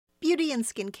Beauty and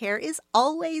skincare is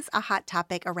always a hot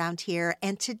topic around here,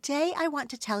 and today I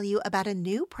want to tell you about a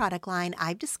new product line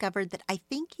I've discovered that I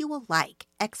think you will like,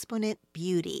 Exponent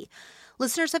Beauty.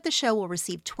 Listeners of the show will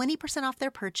receive 20% off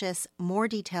their purchase. More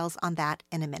details on that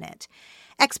in a minute.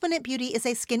 Exponent Beauty is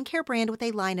a skincare brand with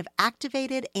a line of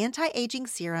activated anti-aging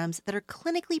serums that are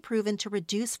clinically proven to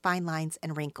reduce fine lines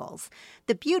and wrinkles.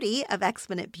 The beauty of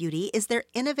Exponent Beauty is their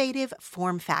innovative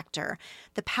form factor.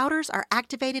 The powders are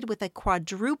activated with a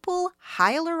quadruple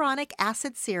hyaluronic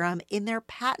acid serum in their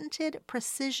patented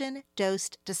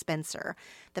precision-dosed dispenser.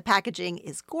 The packaging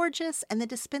is gorgeous, and the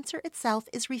dispenser itself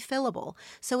is refillable,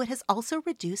 so it has also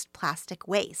reduced plastic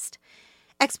waste.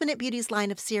 Exponent Beauty's line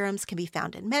of serums can be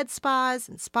found in med spas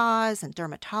and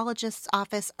dermatologists'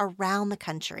 office around the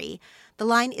country. The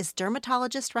line is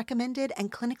dermatologist recommended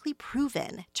and clinically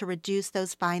proven to reduce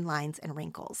those fine lines and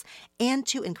wrinkles, and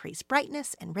to increase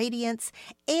brightness and radiance,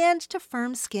 and to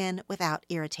firm skin without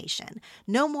irritation.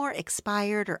 No more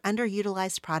expired or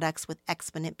underutilized products with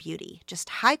Exponent Beauty, just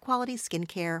high-quality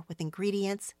skincare with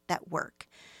ingredients that work.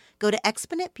 Go to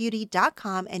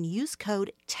exponentbeauty.com and use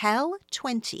code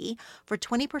TELL20 for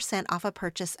 20% off a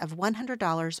purchase of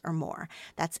 $100 or more.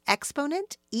 That's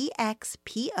Exponent,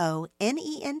 EXPONENT,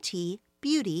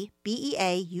 Beauty,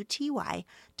 BEAUTY.com,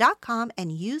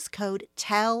 and use code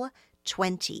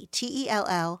TELL20,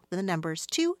 TELL, the numbers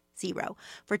 20,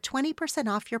 for 20%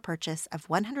 off your purchase of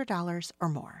 $100 or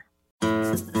more.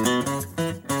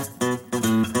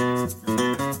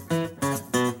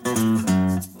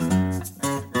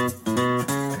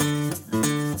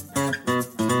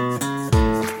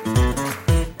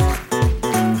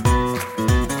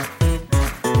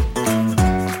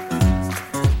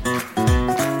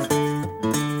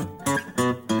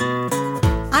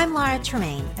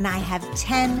 Tremaine, and I have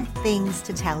 10 things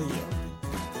to tell you.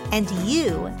 And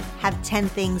you have 10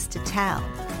 things to tell.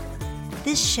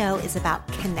 This show is about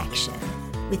connection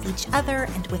with each other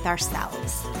and with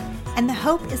ourselves. And the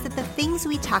hope is that the things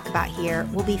we talk about here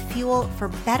will be fuel for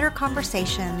better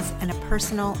conversations and a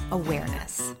personal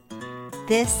awareness.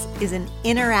 This is an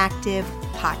interactive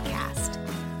podcast.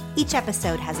 Each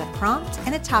episode has a prompt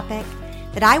and a topic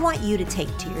that I want you to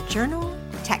take to your journal,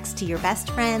 text to your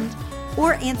best friend,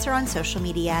 or answer on social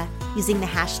media using the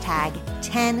hashtag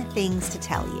 10 things to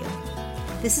tell you.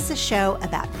 This is a show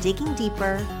about digging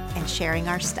deeper and sharing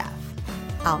our stuff.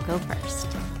 I'll go first.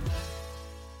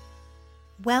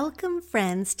 Welcome,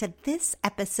 friends, to this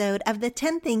episode of the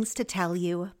 10 Things to Tell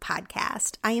You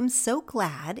podcast. I am so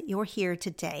glad you're here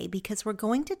today because we're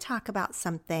going to talk about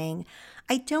something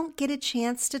I don't get a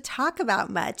chance to talk about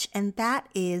much, and that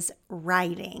is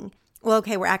writing. Well,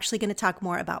 okay, we're actually going to talk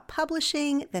more about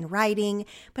publishing than writing,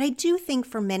 but I do think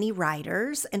for many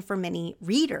writers and for many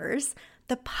readers,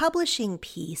 the publishing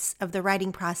piece of the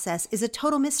writing process is a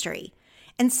total mystery.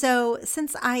 And so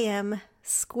since I am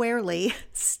squarely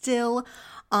still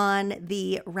on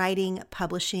the writing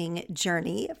publishing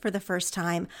journey for the first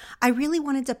time, I really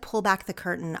wanted to pull back the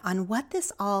curtain on what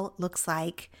this all looks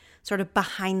like sort of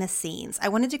behind the scenes. I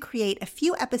wanted to create a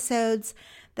few episodes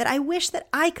that I wish that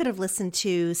I could have listened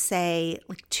to, say,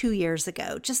 like 2 years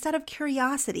ago, just out of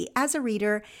curiosity as a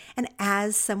reader and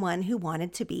as someone who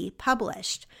wanted to be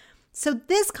published. So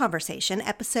this conversation,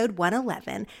 episode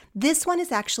 111, this one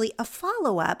is actually a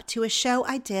follow-up to a show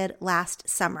I did last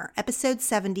summer, episode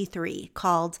 73,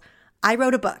 called I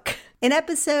Wrote a Book. In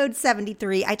episode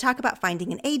 73, I talk about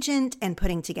finding an agent and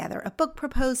putting together a book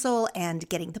proposal and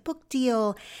getting the book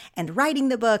deal and writing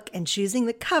the book and choosing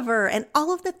the cover and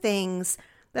all of the things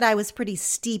that I was pretty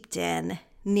steeped in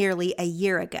nearly a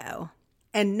year ago.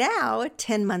 And now,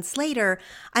 10 months later,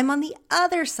 I'm on the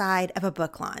other side of a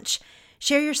book launch.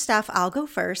 Share your stuff, I'll go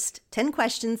first. 10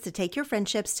 questions to take your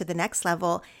friendships to the next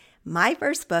level. My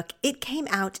first book, it came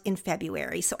out in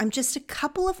February, so I'm just a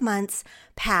couple of months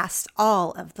past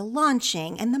all of the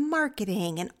launching and the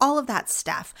marketing and all of that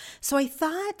stuff. So I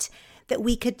thought that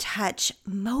we could touch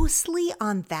mostly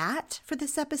on that for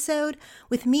this episode,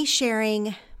 with me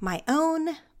sharing my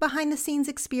own behind-the-scenes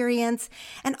experience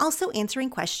and also answering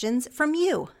questions from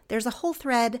you. There's a whole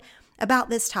thread about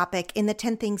this topic in the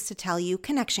 10 Things to Tell You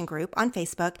connection group on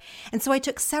Facebook, and so I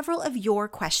took several of your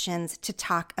questions to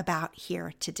talk about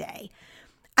here today.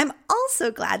 I'm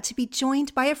also glad to be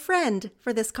joined by a friend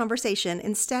for this conversation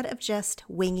instead of just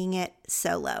winging it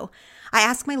solo. I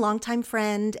asked my longtime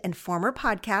friend and former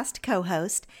podcast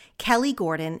co-host, Kelly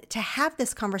Gordon, to have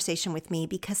this conversation with me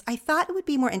because I thought it would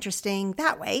be more interesting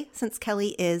that way, since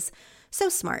Kelly is so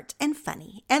smart and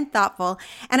funny and thoughtful,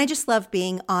 and I just love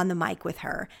being on the mic with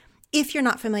her. If you're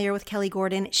not familiar with Kelly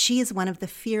Gordon, she is one of the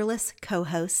fearless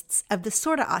co-hosts of the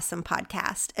Sorta Awesome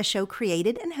podcast, a show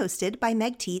created and hosted by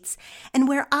Meg Tietz, and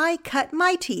where I cut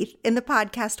my teeth in the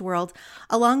podcast world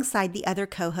alongside the other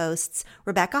co-hosts,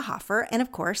 Rebecca Hoffer, and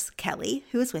of course, Kelly,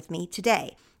 who is with me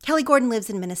today. Kelly Gordon lives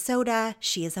in Minnesota.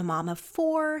 She is a mom of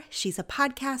 4. She's a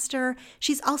podcaster.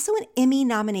 She's also an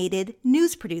Emmy-nominated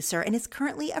news producer and is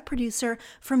currently a producer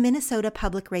for Minnesota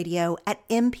Public Radio at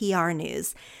NPR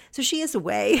News. So she is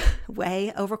way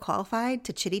overqualified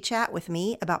to chitty-chat with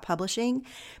me about publishing.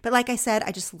 But like I said,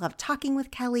 I just love talking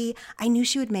with Kelly. I knew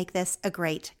she would make this a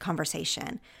great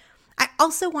conversation. I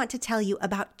also want to tell you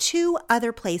about 2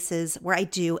 other places where I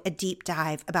do a deep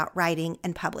dive about writing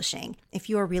and publishing. If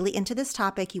you are really into this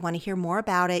topic, you want to hear more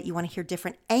about it, you want to hear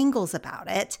different angles about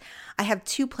it, I have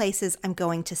 2 places I'm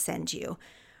going to send you.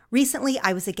 Recently,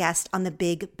 I was a guest on the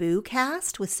Big Boo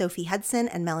Cast with Sophie Hudson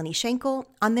and Melanie Schenkel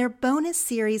on their bonus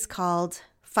series called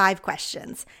 5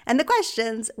 Questions. And the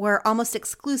questions were almost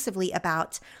exclusively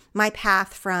about my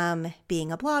path from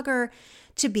being a blogger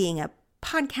to being a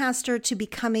podcaster to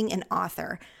becoming an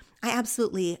author. I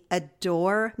absolutely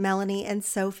adore Melanie and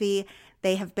Sophie.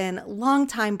 They have been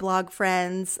longtime blog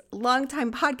friends,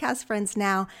 longtime podcast friends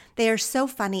now. They are so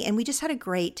funny, and we just had a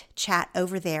great chat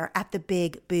over there at the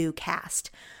Big Boo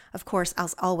Cast. Of course,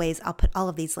 as always, I'll put all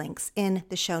of these links in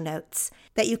the show notes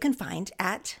that you can find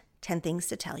at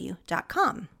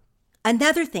 10thingstotellyou.com.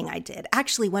 Another thing I did,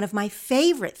 actually one of my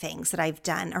favorite things that I've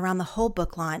done around the whole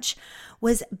book launch,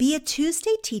 was be a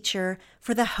Tuesday teacher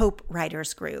for the Hope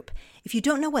Writers Group. If you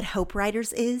don't know what Hope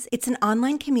Writers is, it's an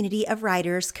online community of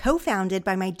writers co-founded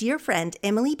by my dear friend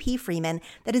Emily P. Freeman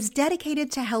that is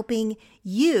dedicated to helping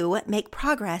you make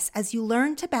progress as you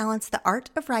learn to balance the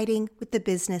art of writing with the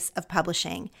business of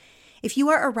publishing. If you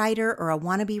are a writer or a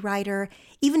wannabe writer,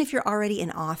 even if you're already an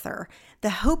author,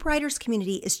 the Hope Writers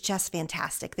community is just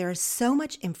fantastic. There is so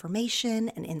much information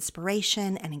and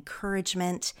inspiration and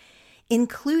encouragement,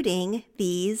 including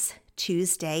these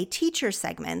Tuesday teacher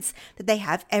segments that they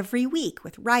have every week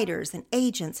with writers and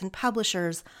agents and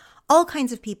publishers, all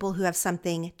kinds of people who have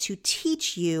something to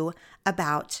teach you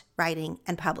about writing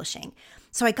and publishing.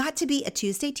 So I got to be a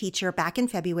Tuesday teacher back in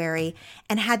February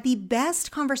and had the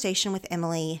best conversation with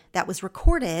Emily that was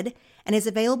recorded and is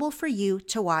available for you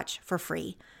to watch for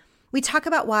free. We talk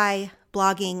about why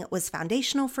blogging was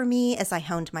foundational for me as I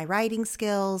honed my writing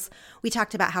skills. We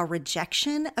talked about how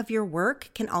rejection of your work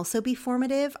can also be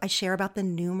formative. I share about the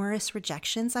numerous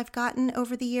rejections I've gotten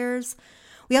over the years.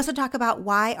 We also talk about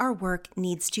why our work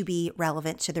needs to be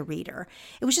relevant to the reader.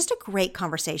 It was just a great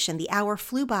conversation. The hour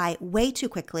flew by way too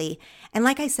quickly. And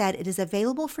like I said, it is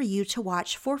available for you to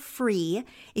watch for free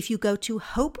if you go to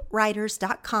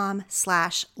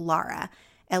hopewriters.com/Laura,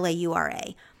 Laura.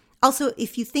 Also,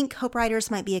 if you think Hope Writers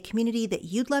might be a community that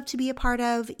you'd love to be a part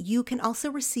of, you can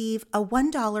also receive a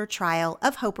 $1 trial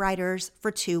of Hope Writers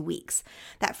for 2 weeks.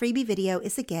 That freebie video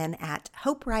is again at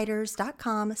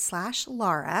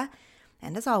hopewriters.com/Laura.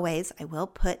 And as always, I will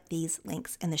put these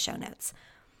links in the show notes.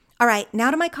 All right, now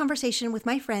to my conversation with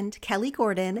my friend Kelly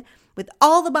Gordon with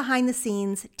all the behind the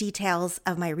scenes details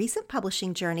of my recent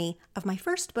publishing journey of my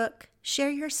first book, Share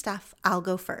Your Stuff, I'll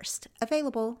Go First,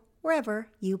 available wherever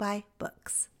you buy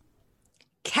books.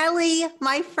 Kelly,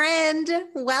 my friend,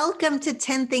 welcome to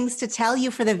 10 Things to Tell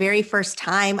You for the very first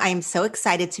time. I am so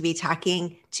excited to be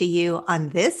talking to you on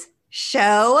this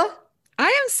show. I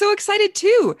am so excited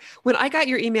too. When I got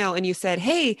your email and you said,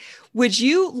 hey, would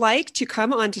you like to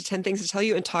come on to 10 Things to Tell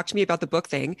You and talk to me about the book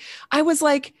thing? I was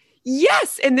like,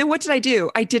 yes. And then what did I do?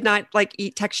 I did not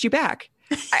text you back.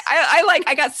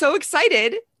 I got so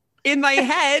excited in my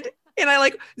head and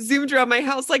I zoomed around my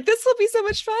house like, this will be so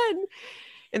much fun.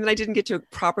 And then I didn't get to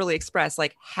properly express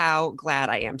how glad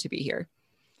I am to be here.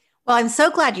 Well, I'm so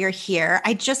glad you're here.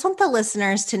 I just want the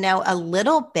listeners to know a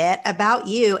little bit about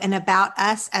you and about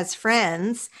us as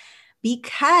friends,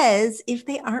 because if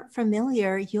they aren't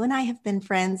familiar, you and I have been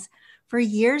friends for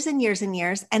years and years and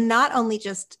years, and not only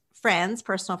just friends,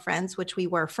 personal friends, which we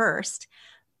were first,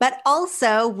 but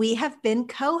also we have been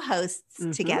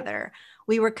co-hosts together.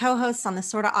 We were co-hosts on the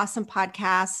Sorta Awesome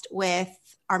podcast with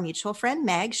our mutual friend,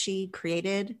 Meg. She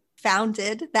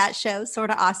founded that show,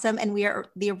 Sorta Awesome, and we are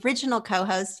the original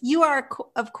co-hosts. You are,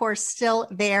 of course, still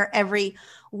there every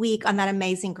week on that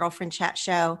amazing Girlfriend Chat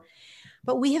show.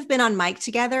 But we have been on mic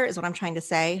together, is what I'm trying to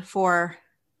say, for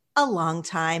a long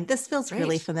time. This feels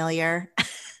really familiar.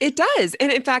 It does.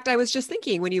 And in fact, I was just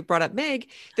thinking when you brought up Meg,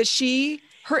 that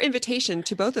her invitation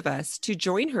to both of us to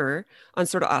join her on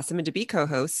Sorta Awesome and to be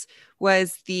co-hosts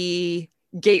was the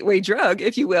gateway drug,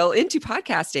 if you will, into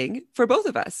podcasting for both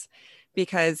of us.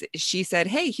 because she said,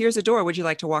 hey, here's a door. Would you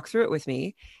like to walk through it with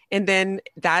me? And then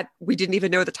that we didn't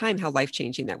even know at the time how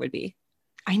life-changing that would be.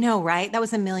 I know, right? That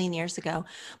was a million years ago.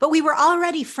 But we were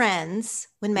already friends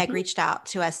when Meg reached out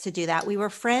to us to do that. We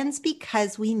were friends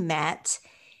because we met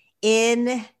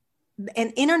in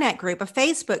an internet group, a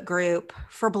Facebook group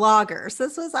for bloggers.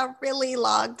 This was a really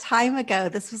long time ago.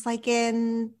 This was like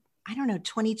in, I don't know,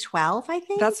 2012, I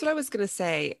think. That's what I was going to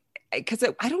say. Because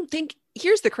I don't think,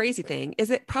 here's the crazy thing,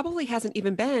 is it probably hasn't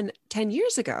even been 10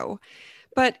 years ago.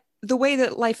 But the way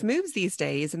that life moves these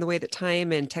days and the way that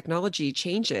time and technology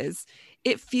changes,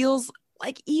 it feels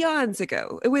like eons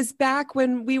ago. It was back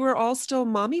when we were all still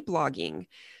mommy blogging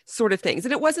sort of things.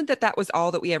 And it wasn't that that was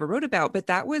all that we ever wrote about, but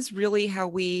that was really how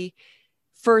we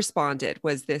first bonded,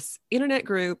 was this internet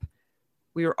group.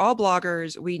 We were all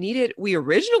bloggers. We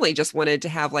originally just wanted to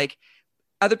have like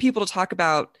other people to talk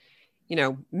about,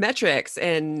 metrics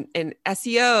and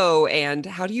SEO and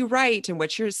how do you write and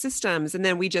what's your systems. And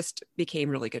then we just became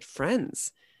really good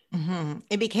friends. Mm-hmm.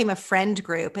 It became a friend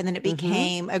group, and then it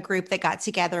became a group that got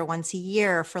together once a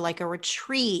year for like a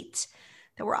retreat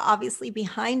that we're obviously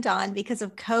behind on because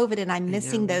of COVID, and I'm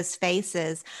missing those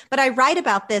faces. But I write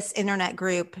about this internet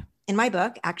group in my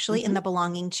book, actually in the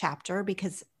belonging chapter,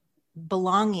 because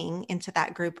belonging into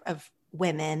that group of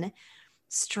women,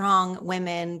 strong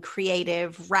women,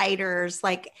 creative writers,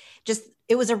 like just,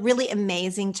 it was a really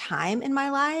amazing time in my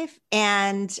life.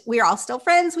 And we are all still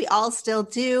friends. We all still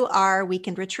do our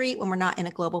weekend retreat when we're not in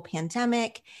a global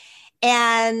pandemic.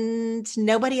 And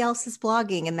nobody else is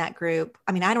blogging in that group.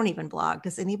 I mean, I don't even blog.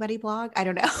 Does anybody blog? I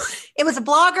don't know. It was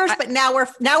bloggers, but now we're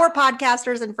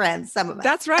podcasters and friends, some of us.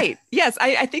 That's right. Yes.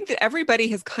 I think that everybody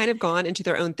has kind of gone into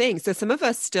their own thing. So some of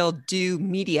us still do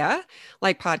media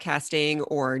like podcasting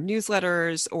or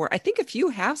newsletters, or I think a few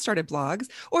have started blogs,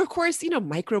 or of course,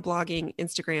 microblogging,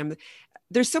 Instagram.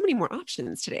 There's so many more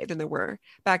options today than there were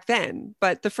back then,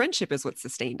 but the friendship is what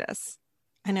sustained us.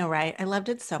 I know, right? I loved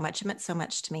it so much. It meant so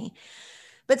much to me.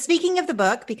 But speaking of the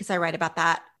book, because I write about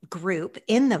that group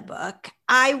in the book,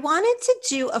 I wanted to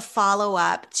do a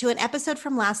follow-up to an episode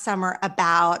from last summer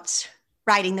about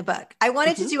writing the book. I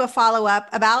wanted to do a follow-up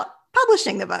about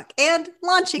publishing the book and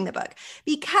launching the book,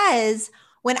 because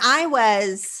when I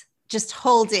was just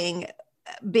holding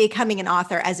becoming an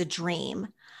author as a dream,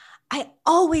 I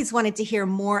always wanted to hear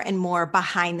more and more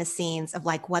behind the scenes of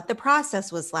like what the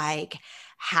process was like.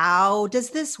 How does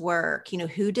this work?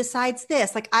 Who decides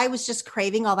this? Like I was just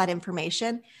craving all that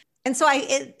information. And so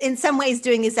in some ways,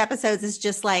 doing these episodes is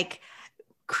just like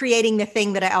creating the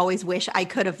thing that I always wish I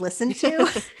could have listened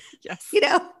to. Yes.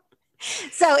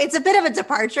 So it's a bit of a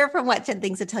departure from what 10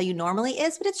 Things to Tell You normally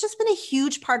is, but it's just been a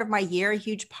huge part of my year, a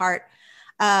huge part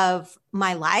of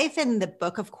my life. And the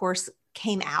book, of course,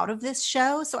 came out of this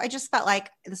show. So I just felt like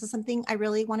this is something I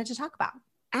really wanted to talk about.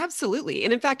 Absolutely.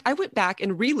 And in fact, I went back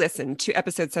and re-listened to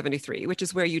episode 73, which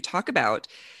is where you talk about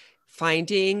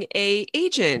finding an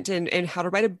agent and how to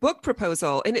write a book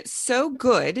proposal. And it's so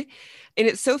good and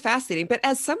it's so fascinating. But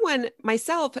as someone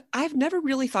myself, I've never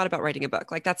really thought about writing a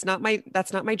book. Like that's not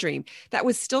my dream. That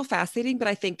was still fascinating. But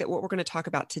I think that what we're going to talk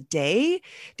about today,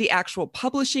 the actual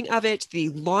publishing of it, the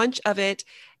launch of it,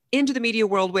 into the media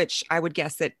world, which I would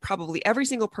guess that probably every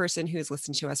single person who is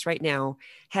listening to us right now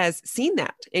has seen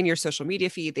that in your social media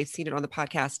feed. They've seen it on the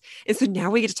podcast. And so now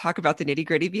we get to talk about the nitty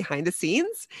gritty behind the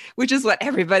scenes, which is what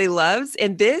everybody loves.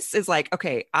 And this is like,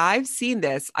 okay, I've seen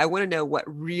this. I want to know what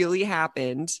really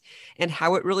happened and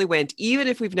how it really went, even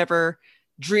if we've never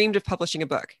dreamed of publishing a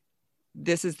book.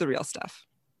 This is the real stuff.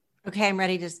 Okay, I'm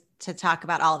ready to talk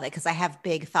about all of it because I have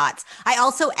big thoughts. I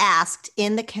also asked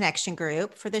in the connection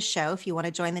group for this show, if you want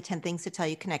to join the 10 Things to Tell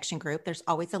You connection group, there's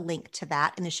always a link to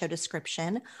that in the show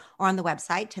description or on the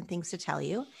website, 10 Things to Tell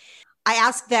You. I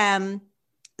asked them,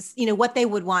 what they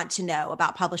would want to know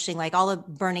about publishing, like all the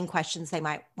burning questions they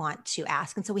might want to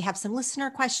ask. And so we have some listener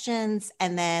questions.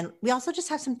 And then we also just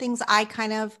have some things I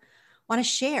kind of want to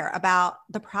share about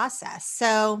the process.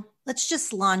 So let's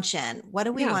just launch in. What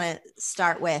do we want to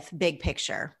start with, big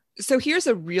picture? So here's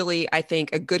a really, I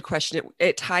think, a good question.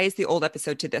 It ties the old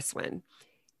episode to this one.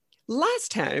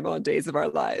 Last time on Days of Our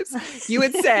Lives, you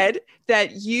had said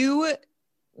that you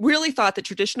really thought that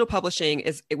traditional publishing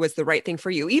it was the right thing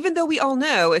for you, even though we all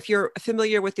know, if you're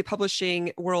familiar with the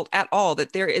publishing world at all,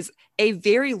 that there is a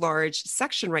very large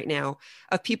section right now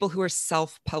of people who are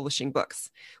self-publishing books,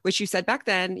 which you said back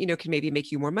then, can maybe make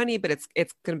you more money, but it's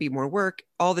going to be more work,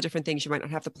 all the different things. You might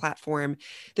not have the platform,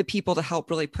 the people to help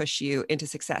really push you into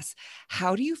success.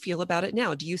 How do you feel about it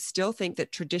now? Do you still think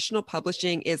that traditional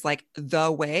publishing is like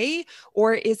the way,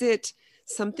 or is it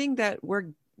something that we're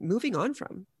moving on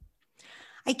from?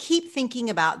 I keep thinking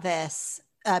about this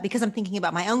because I'm thinking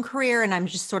about my own career and I'm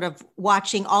just sort of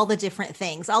watching all the different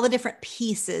things, all the different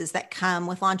pieces that come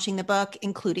with launching the book,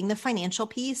 including the financial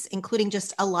piece, including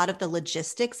just a lot of the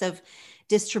logistics of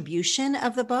distribution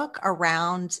of the book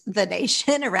around the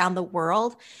nation, around the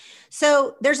world.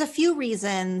 So there's a few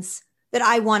reasons that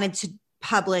I wanted to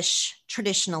publish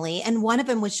traditionally. And one of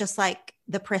them was just like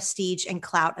the prestige and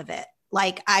clout of it.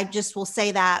 Like, I just will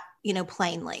say that,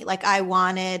 plainly. Like, I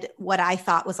wanted what I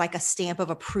thought was like a stamp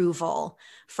of approval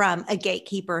from a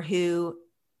gatekeeper who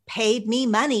paid me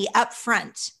money up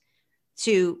front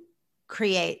to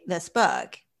create this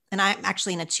book. And I'm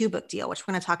actually in a 2-book deal, which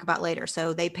we're going to talk about later.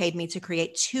 So they paid me to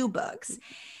create 2 books.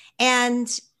 And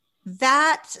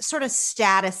that sort of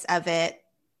status of it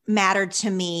mattered to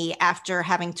me after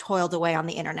having toiled away on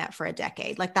the internet for a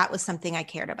decade. Like, that was something I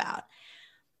cared about.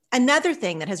 Another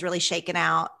thing that has really shaken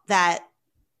out that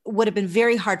would have been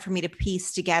very hard for me to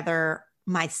piece together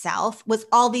myself was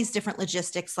all these different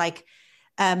logistics. Like,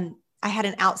 I had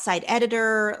an outside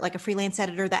editor, like a freelance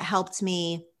editor that helped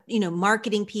me,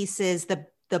 marketing pieces,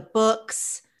 the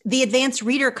books, the advanced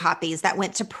reader copies that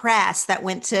went to press, that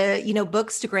went to,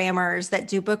 bookstagrammers that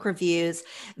do book reviews,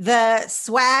 the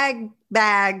swag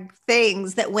bag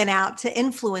things that went out to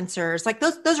influencers. Like,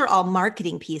 those are all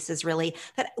marketing pieces, really,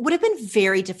 that would have been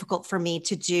very difficult for me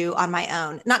to do on my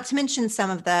own, not to mention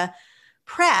some of the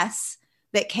press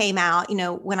that came out,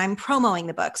 when I'm promoting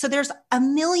the book. So there's a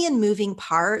million moving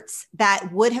parts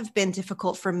that would have been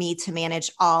difficult for me to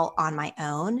manage all on my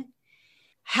own.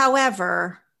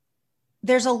 However,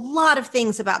 there's a lot of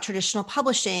things about traditional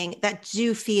publishing that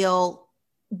do feel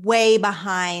way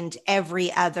behind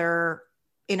every other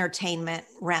entertainment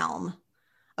realm.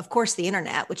 Of course, the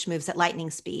internet, which moves at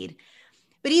lightning speed,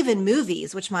 but even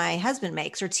movies, which my husband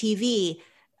makes, or TV,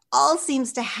 all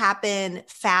seems to happen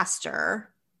faster.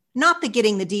 Not the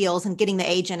getting the deals and getting the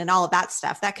agent and all of that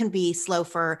stuff. That can be slow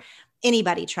for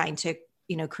anybody trying to,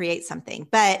 create something.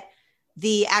 But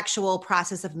the actual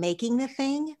process of making the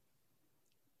thing,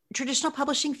 traditional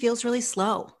publishing feels really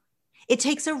slow. It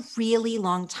takes a really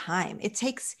long time. It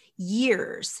takes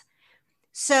years.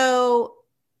 So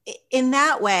in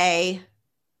that way,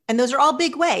 and those are all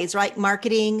big ways, right?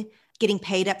 Marketing, getting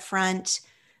paid up front,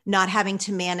 not having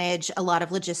to manage a lot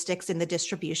of logistics in the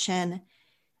distribution.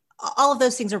 All of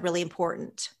those things are really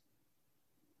important.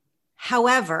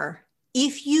 However,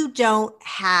 if you don't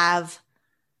have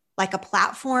like a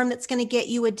platform that's going to get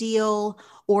you a deal,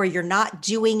 or you're not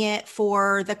doing it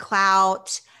for the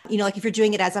clout, like if you're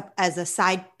doing it as a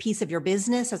side piece of your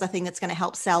business, as a thing that's going to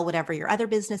help sell whatever your other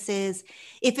business is,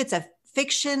 if it's a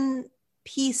fiction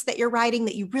piece that you're writing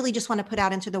that you really just want to put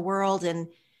out into the world, and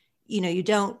you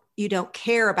don't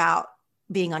care about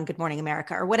being on Good Morning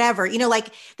America or whatever,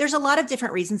 like there's a lot of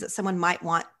different reasons that someone might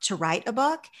want to write a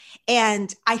book.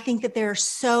 And I think that there are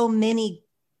so many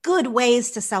good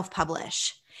ways to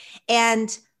self-publish.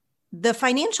 And the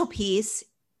financial piece,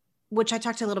 which I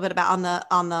talked a little bit about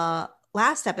on the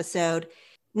last episode.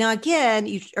 Now, again,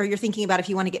 you're thinking about if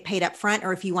you want to get paid up front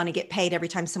or if you want to get paid every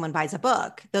time someone buys a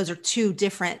book. Those are 2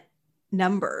 different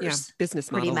numbers. Yeah,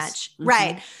 business models. Pretty much. Mm-hmm.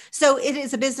 Right. So it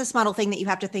is a business model thing that you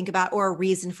have to think about, or a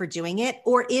reason for doing it.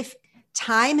 Or if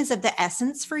time is of the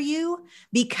essence for you,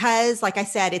 because like I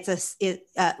said,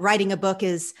 writing a book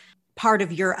is part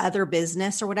of your other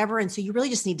business or whatever. And so you really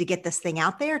just need to get this thing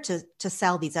out there to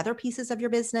sell these other pieces of your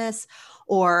business,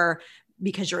 or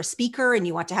because you're a speaker and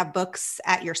you want to have books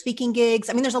at your speaking gigs.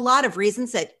 I mean, there's a lot of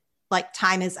reasons that like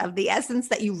time is of the essence,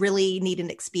 that you really need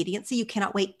an expediency. You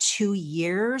cannot wait 2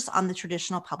 years on the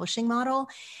traditional publishing model.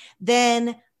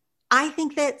 Then I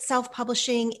think that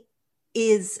self-publishing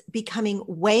is becoming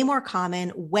way more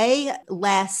common, way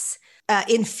less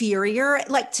inferior.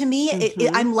 Like, to me,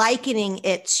 I'm likening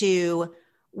it to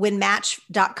when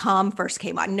Match.com first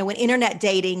came on, when internet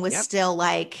dating was still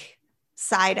like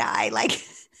side eye, like,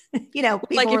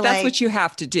 like if that's what you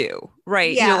have to do,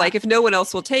 right? Yeah. Like if no one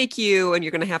else will take you and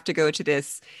you're going to have to go to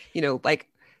this, like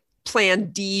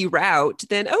plan D route,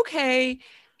 then okay.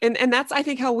 And that's, I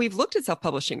think, how we've looked at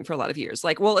self-publishing for a lot of years.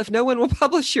 Like, well, if no one will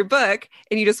publish your book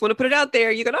and you just want to put it out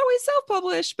there, you can always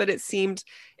self-publish. But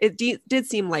it did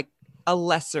seem like a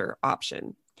lesser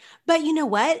option. But you know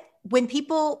what? When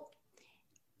people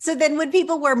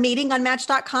were meeting on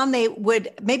Match.com, they would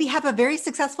maybe have a very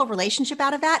successful relationship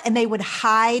out of that, and they would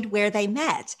hide where they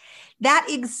met. That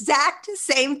exact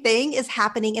same thing is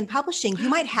happening in publishing. You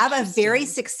might have a very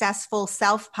successful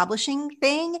self-publishing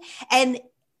thing, and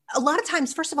a lot of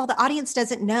times, first of all, the audience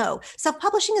doesn't know.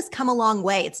 Self-publishing has come a long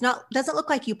way. Doesn't look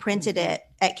like you printed it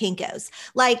at Kinko's.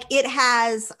 Like, it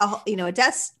has a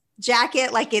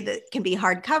jacket. Like it can be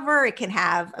hardcover. It can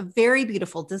have a very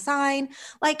beautiful design.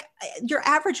 Like your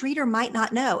average reader might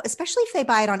not know, especially if they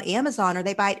buy it on Amazon or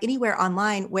they buy it anywhere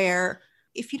online where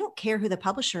if you don't care who the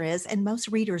publisher is, and most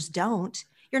readers don't,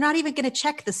 you're not even going to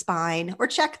check the spine or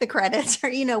check the credits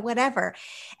or, whatever.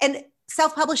 And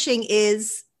self-publishing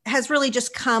has really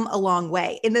just come a long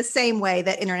way in the same way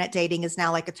that internet dating is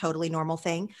now like a totally normal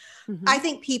thing. Mm-hmm. I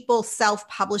think people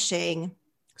self-publishing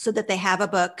so that they have a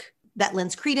book that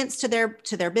lends credence to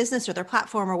their business or their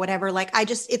platform or whatever. Like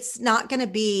it's not going to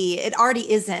be, it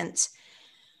already isn't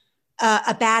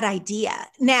a bad idea.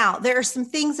 Now, there are some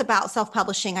things about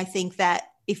self-publishing, I think, that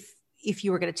if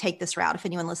you were going to take this route, if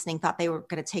anyone listening thought they were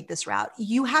going to take this route,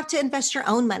 you have to invest your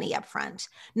own money up front,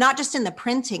 not just in the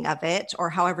printing of it or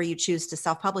however you choose to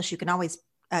self-publish. You can always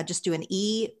just do an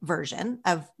e-version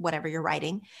of whatever you're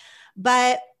writing.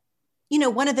 But,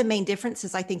 one of the main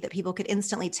differences I think that people could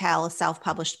instantly tell a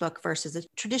self-published book versus a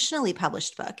traditionally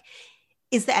published book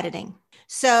is the editing.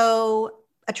 So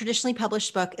a traditionally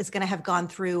published book is going to have gone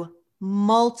through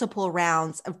multiple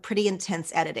rounds of pretty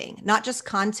intense editing, not just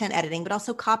content editing, but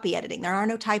also copy editing. There are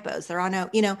no typos. There are no,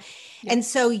 and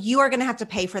so you are going to have to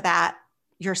pay for that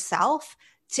yourself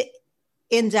to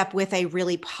end up with a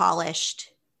really polished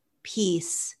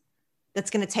piece that's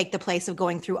going to take the place of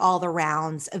going through all the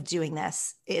rounds of doing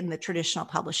this in the traditional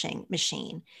publishing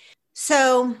machine.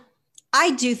 So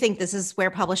I do think this is where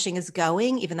publishing is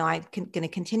going, even though I'm going to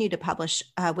continue to publish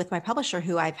with my publisher,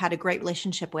 who I've had a great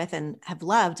relationship with and have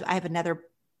loved. I have another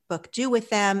book due with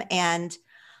them, and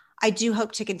I do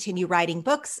hope to continue writing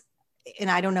books. And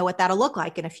I don't know what that'll look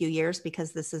like in a few years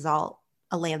because this is all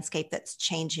a landscape that's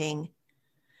changing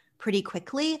pretty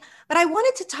quickly. But I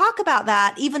wanted to talk about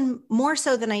that even more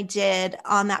so than I did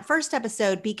on that first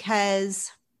episode,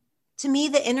 because to me,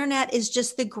 the internet is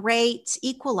just the great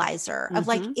equalizer of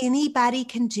like anybody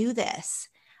can do this.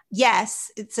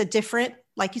 Yes, it's a different,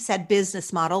 like you said,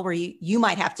 business model where you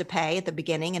might have to pay at the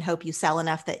beginning and hope you sell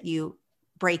enough that you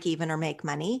break even or make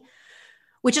money,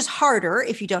 which is harder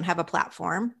if you don't have a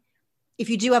platform. If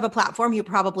you do have a platform, you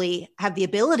probably have the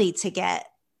ability to get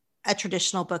a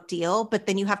traditional book deal, but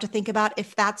then you have to think about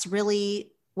if that's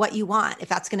really what you want, if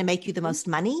that's going to make you the most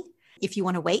money, if you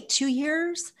want to wait 2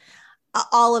 years.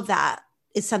 All of that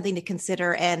is something to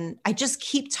consider. And I just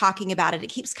keep talking about it. It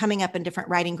keeps coming up in different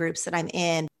writing groups that I'm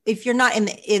in. If you're not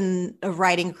in a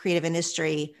writing creative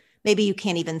industry, maybe you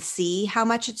can't even see how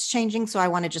much it's changing. So I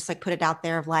want to just like put it out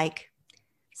there of like,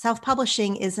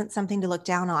 self-publishing isn't something to look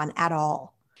down on at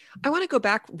all. I want to go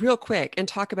back real quick and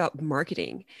talk about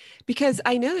marketing, because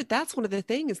I know that that's one of the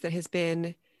things that has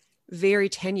been very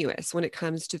tenuous when it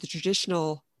comes to the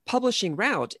traditional publishing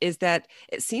route, is that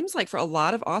it seems like for a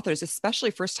lot of authors,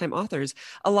 especially first-time authors,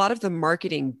 a lot of the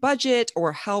marketing budget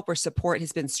or help or support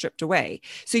has been stripped away.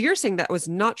 So you're saying that was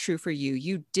not true for you.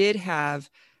 You did have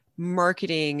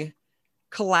marketing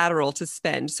collateral to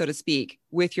spend, so to speak,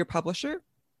 with your publisher?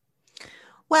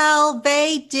 Well,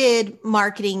 they did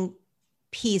marketing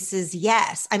pieces,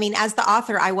 yes. I mean, as the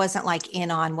author, I wasn't like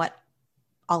in on what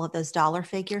all of those dollar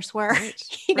figures were. Right.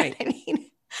 You know what I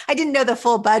mean? I didn't know the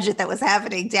full budget that was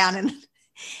happening down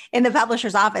in the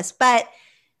publisher's office, but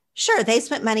sure, they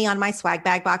spent money on my swag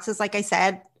bag boxes. Like I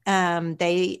said,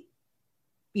 they,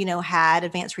 had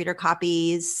advanced reader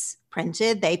copies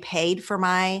printed. They paid for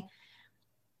my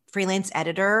freelance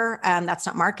editor. That's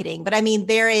not marketing, but I mean,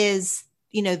 there is,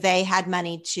 they had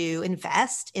money to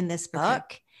invest in this book.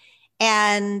 Okay.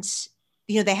 And,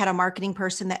 they had a marketing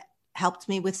person that helped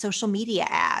me with social media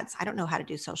ads. I don't know how to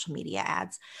do social media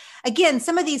ads. Again,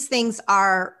 some of these things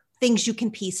are things you can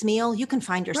piecemeal. You can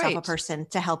find yourself a person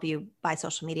to help you buy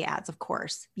social media ads. Of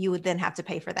course, you would then have to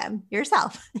pay for them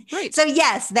yourself. Right. So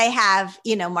yes, they have,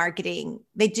 marketing.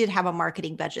 They did have a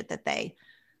marketing budget that they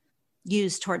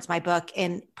used towards my book,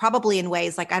 and probably in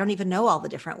ways like, I don't even know all the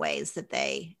different ways that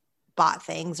they bought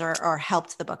things or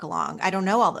helped the book along. I don't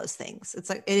know all those things. It's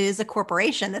like, it is a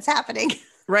corporation that's happening.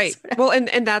 Right. Well,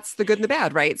 and that's the good and the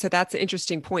bad, right? So that's an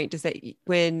interesting point, is that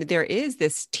when there is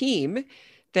this team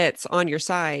that's on your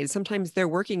side, sometimes they're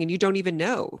working and you don't even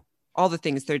know all the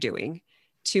things they're doing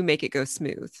to make it go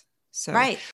smooth. So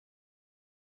right.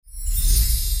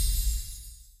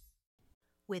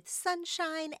 With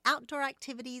sunshine, outdoor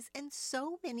activities, and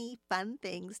so many fun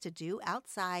things to do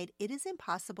outside, it is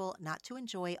impossible not to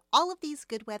enjoy all of these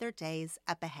good weather days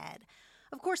up ahead.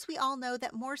 Of course, we all know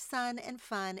that more sun and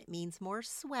fun means more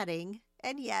sweating,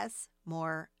 and yes,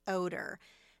 more odor.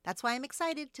 That's why I'm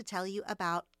excited to tell you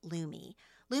about Lume.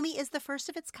 Lumi is the first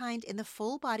of its kind in the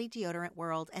full body deodorant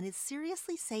world and is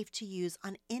seriously safe to use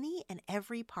on any and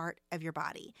every part of your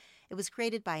body. It was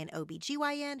created by an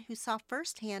OBGYN who saw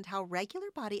firsthand how regular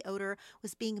body odor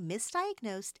was being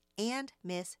misdiagnosed and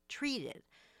mistreated.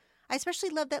 I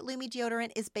especially love that Lumi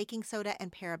deodorant is baking soda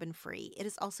and paraben free. It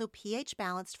is also pH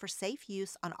balanced for safe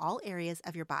use on all areas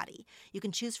of your body. You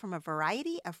can choose from a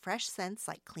variety of fresh scents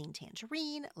like clean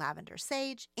tangerine, lavender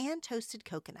sage, and toasted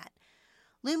coconut.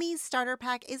 Lumi's starter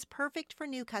pack is perfect for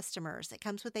new customers. It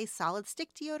comes with a solid stick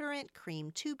deodorant,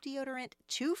 cream tube deodorant,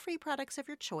 2 free products of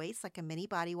your choice like a mini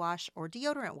body wash or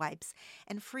deodorant wipes,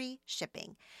 and free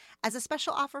shipping. As a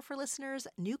special offer for listeners,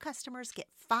 new customers get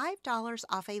 $5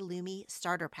 off a Lumi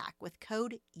starter pack with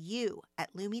code U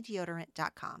at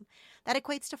lumideodorant.com. That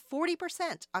equates to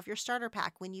 40% off your starter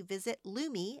pack when you visit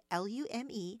Lumi,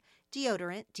 L-U-M-E,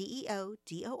 deodorant,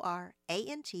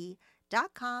 DEODORANT.com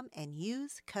and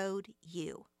use code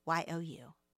U,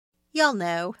 Y-O-U. Y'all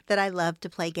know that I love to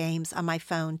play games on my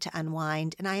phone to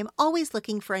unwind, and I am always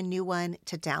looking for a new one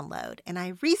to download. And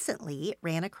I recently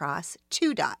ran across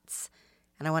Two Dots,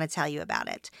 and I want to tell you about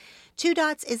it. Two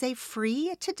Dots is a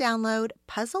free-to-download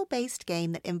puzzle-based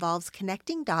game that involves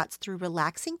connecting dots through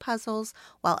relaxing puzzles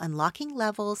while unlocking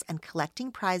levels and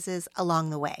collecting prizes along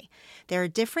the way. There are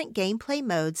different gameplay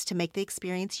modes to make the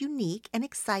experience unique and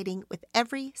exciting with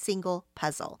every single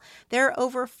puzzle. There are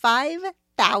over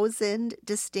 5,000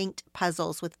 distinct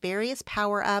puzzles with various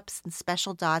power-ups and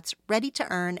special dots ready to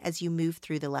earn as you move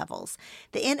through the levels.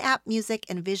 The in-app music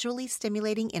and visually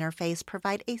stimulating interface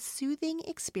provide a soothing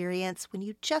experience when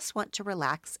you just want to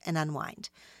relax and unwind.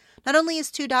 Not only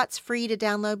is Two Dots free to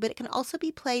download, but it can also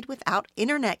be played without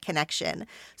internet connection.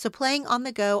 So playing on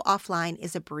the go offline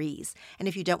is a breeze. And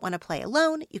if you don't want to play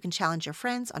alone, you can challenge your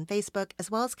friends on Facebook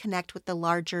as well as connect with the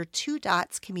larger Two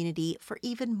Dots community for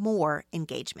even more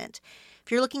engagement.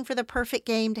 If you're looking for the perfect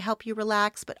game to help you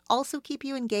relax but also keep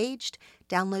you engaged,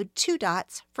 download Two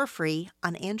Dots for free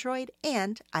on Android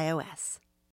and iOS.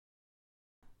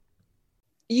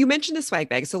 You mentioned the swag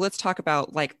bag, so let's talk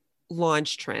about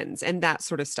launch trends and that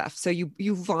sort of stuff. So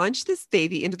you launched this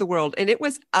baby into the world, and it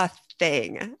was a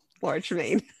thing, Laura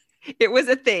Tremaine. It was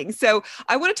a thing. So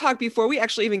I want to talk before we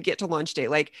actually even get to launch day,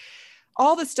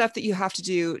 all the stuff that you have to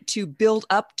do to build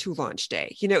up to launch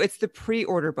day. It's the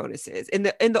pre-order bonuses. In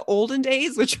the olden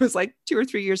days, which was 2 or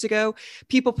 3 years ago,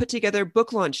 people put together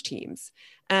book launch teams.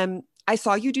 I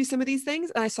saw you do some of these things,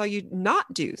 and I saw you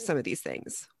not do some of these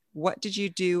things. What did you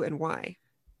do and why?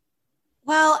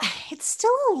 Well, it's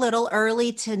still a little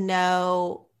early to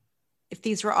know if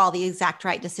these were all the exact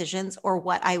right decisions or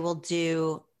what I will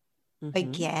do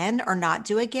again or not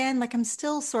do again. I'm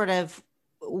still sort of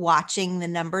watching the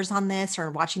numbers on this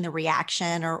or watching the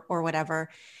reaction or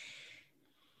whatever.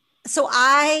 So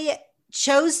I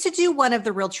chose to do one of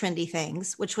the real trendy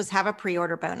things, which was have a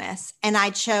pre-order bonus. And I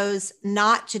chose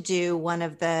not to do one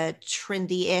of the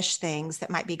trendy-ish things that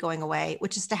might be going away,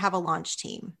 which is to have a launch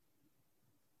team.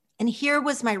 And here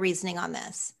was my reasoning on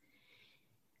this.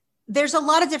 There's a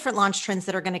lot of different launch trends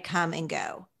that are going to come and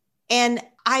go. And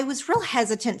I was real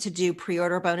hesitant to do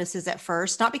pre-order bonuses at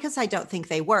first, not because I don't think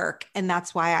they work. And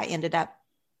that's why I ended up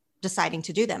deciding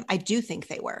to do them. I do think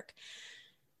they work.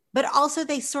 But also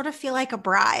they sort of feel like a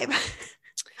bribe,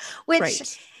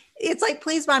 which it's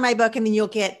please buy my book and then you'll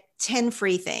get 10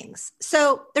 free things.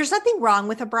 So there's nothing wrong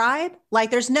with a bribe.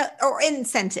 There's no, or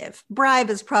incentive.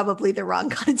 Bribe is probably the wrong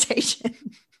connotation.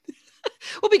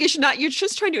 Well, because you're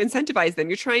just trying to incentivize them.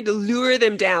 You're trying to lure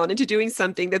them down into doing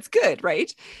something that's good,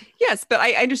 right? Yes, but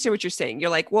I understand what you're saying.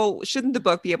 You're well, shouldn't the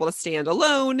book be able to stand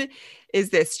alone?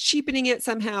 Is this cheapening it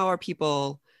somehow? Are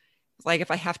people if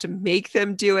I have to make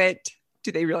them do it,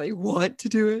 do they really want to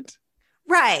do it?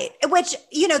 Right. Which,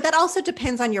 that also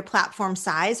depends on your platform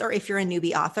size or if you're a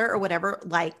newbie author or whatever,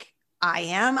 like I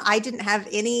am. I didn't have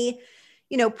any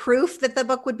proof that the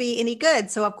book would be any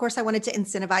good. So of course I wanted to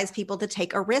incentivize people to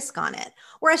take a risk on it.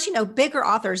 Whereas, bigger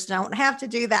authors don't have to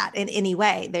do that in any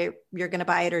way. You're going to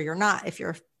buy it or you're not, if you're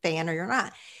a fan or you're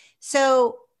not.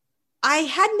 So I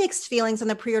had mixed feelings on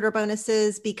the pre-order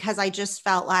bonuses because I just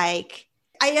felt like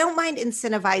I don't mind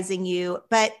incentivizing you,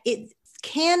 but it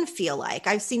can feel like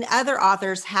I've seen other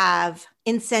authors have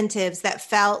incentives that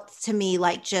felt to me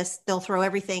just they'll throw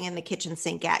everything in the kitchen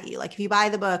sink at you. If you buy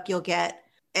the book, you'll get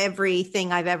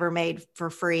everything I've ever made for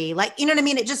free. You know what I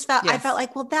mean? It just felt, yes. I felt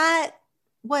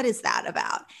what is that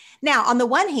about? Now, on the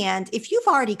one hand, if you've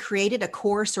already created a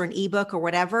course or an ebook or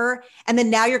whatever, and then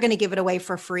now you're going to give it away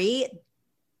for free,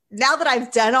 now that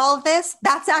I've done all of this,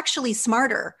 that's actually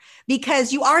smarter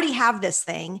because you already have this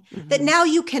thing that now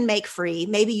you can make free.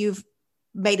 Maybe you've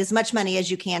made as much money as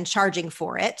you can charging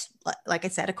for it. Like I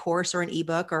said, a course or an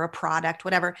ebook or a product,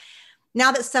 whatever.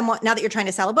 Now that you're trying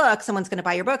to sell a book, someone's going to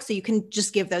buy your book. So you can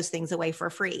just give those things away for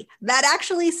free. That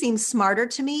actually seems smarter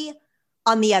to me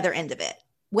on the other end of it.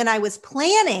 When I was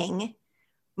planning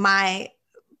my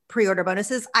pre-order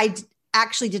bonuses, I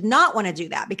actually did not want to do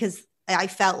that because I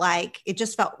felt like it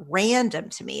just felt random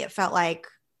to me. It felt like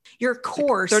your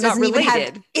course doesn't even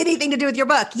have anything to do with your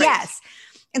book. Right. Yes.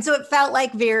 And so it felt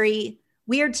like very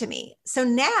weird to me. So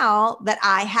now that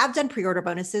I have done pre-order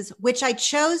bonuses, which I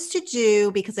chose to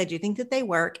do because I do think that they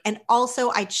work. And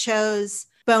also I chose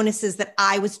bonuses that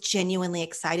I was genuinely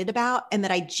excited about and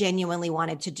that I genuinely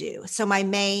wanted to do. So my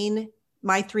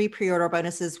 3 pre-order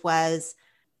bonuses was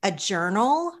a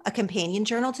journal, a companion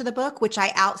journal to the book, which I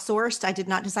outsourced. I did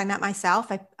not design that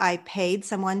myself. I paid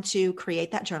someone to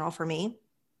create that journal for me.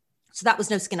 So that was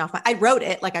no skin off I wrote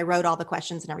it, like I wrote all the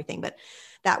questions and everything, but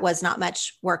that was not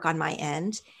much work on my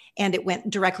end. And it went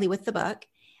directly with the book.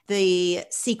 The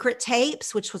Secret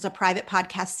Tapes, which was a private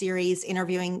podcast series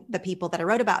interviewing the people that I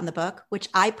wrote about in the book, which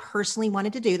I personally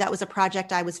wanted to do. That was a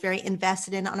project I was very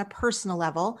invested in on a personal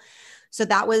level. So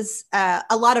that was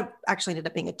actually ended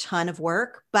up being a ton of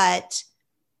work, but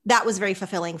that was very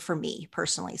fulfilling for me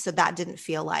personally. So that didn't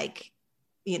feel like,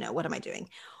 what am I doing?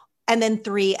 And then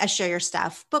 3, a Share Your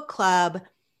Stuff book club,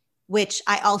 which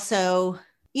I also,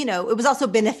 it was also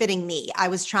benefiting me. I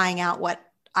was trying out what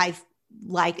I've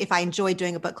liked. If I enjoyed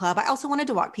doing a book club, I also wanted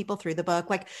to walk people through the book.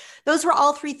 Like those were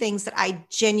all 3 things that I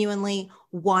genuinely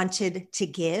wanted to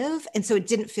give. And so it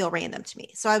didn't feel random to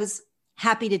me. So I was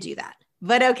happy to do that.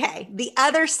 But okay, the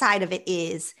other side of it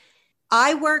is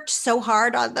I worked so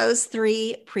hard on those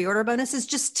 3 pre-order bonuses,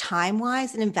 just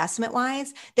time-wise and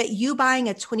investment-wise, that you buying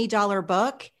a $20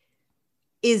 book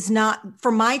is not,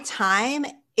 for my time,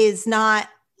 is not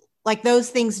like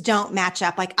those things don't match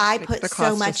up. Like I put the so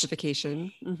cost much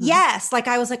justification. Mm-hmm. Yes. Like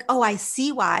I was like, oh, I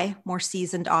see why more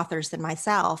seasoned authors than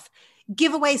myself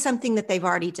give away something that they've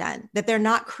already done, that they're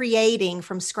not creating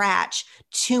from scratch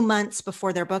 2 months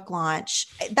before their book launch.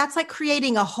 That's like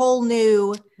creating a whole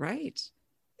new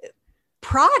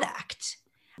product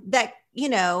that,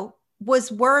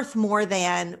 was worth more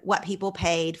than what people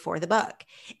paid for the book.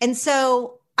 And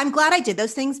so I'm glad I did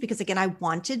those things because again, I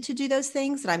wanted to do those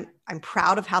things and I'm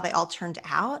proud of how they all turned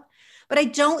out. But I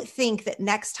don't think that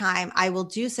next time I will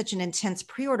do such an intense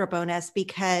pre-order bonus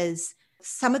because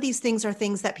some of these things are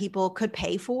things that people could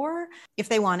pay for if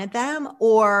they wanted them,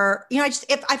 or, I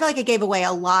feel like I gave away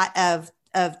a lot of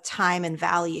time and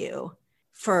value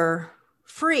for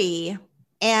free.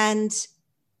 And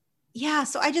yeah,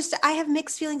 so I have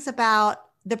mixed feelings about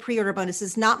the pre-order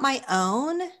bonuses, not my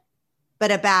own, but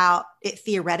about it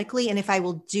theoretically. And if I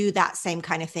will do that same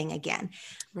kind of thing again.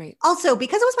 Right. Also,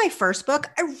 because it was my first book,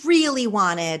 I really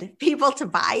wanted people to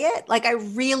buy it. Like I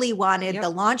really wanted the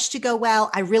launch to go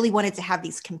well. I really wanted to have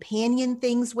these companion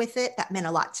things with it. That meant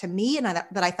a lot to me and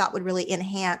that I thought would really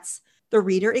enhance the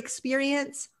reader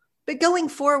experience. But going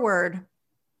forward,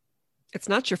 it's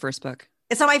not your first book.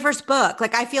 It's not my first book.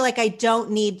 Like I feel like I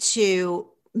don't need to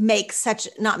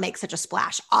not make such a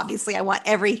splash. Obviously, I want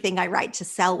everything I write to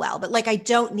sell well, but like I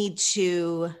don't need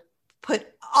to put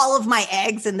all of my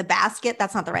eggs in the basket.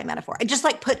 That's not the right metaphor. I just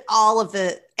like put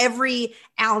every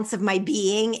ounce of my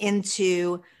being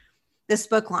into this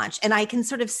book launch. And I can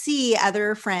sort of see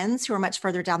other friends who are much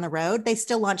further down the road. They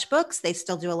still launch books. They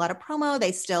still do a lot of promo.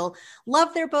 They still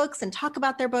love their books and talk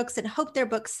about their books and hope their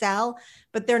books sell,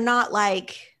 but they're not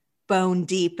like bone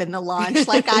deep in the launch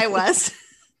like I was.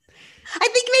 I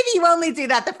think maybe you only do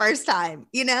that the first time,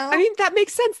 I mean, that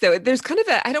makes sense though. There's kind of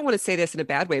I don't want to say this in a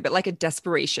bad way, but like a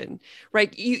desperation,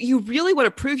 right? You really want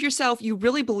to prove yourself. You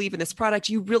really believe in this product.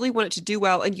 You really want it to do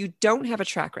well and you don't have a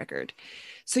track record.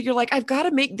 So you're like, I've got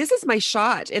to this is my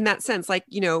shot in that sense. Like,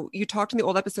 you talked in the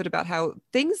old episode about how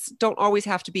things don't always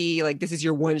have to be like, this is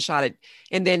your one shot at,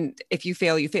 and then if you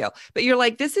fail, you fail. But you're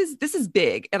like, this is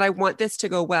big and I want this to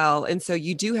go well. And so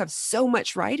you do have so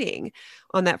much writing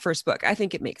on that first book. I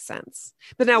think it makes sense.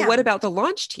 But now what about the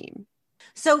launch team?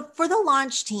 So for the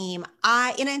launch team,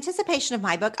 in anticipation of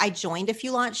my book, I joined a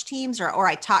few launch teams or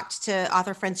I talked to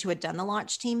author friends who had done the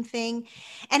launch team thing.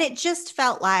 And it just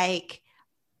felt like,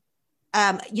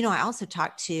 I also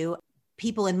talked to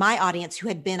people in my audience who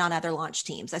had been on other launch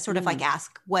teams. I sort of like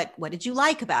ask, what did you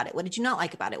like about it? What did you not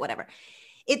like about it? Whatever.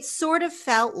 It sort of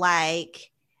felt like,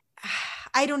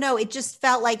 I don't know. It just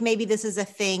felt like maybe this is a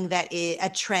thing a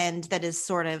trend that is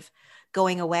sort of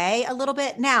going away a little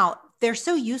bit. Now, they're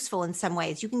so useful in some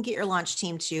ways. You can get your launch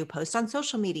team to post on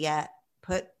social media,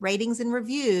 put ratings and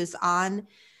reviews on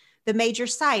the major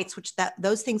sites, which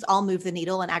those things all move the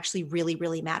needle and actually really,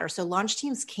 really matter. So launch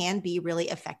teams can be really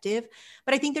effective,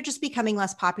 but I think they're just becoming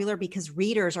less popular because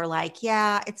readers are like,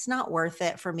 yeah, it's not worth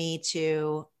it for me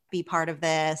to be part of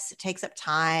this. It takes up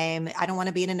time. I don't want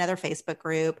to be in another Facebook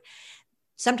group.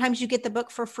 Sometimes you get the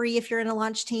book for free if you're in a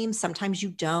launch team. Sometimes you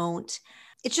don't.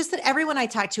 It's just that everyone I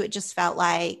talked to, it just felt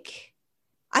like,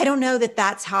 I don't know that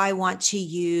that's how I want to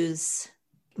use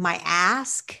my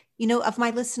ask, of my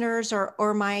listeners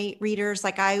or my readers.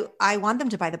 Like I want them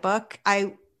to buy the book.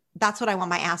 That's what I want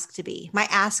my ask to be. My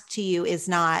ask to you is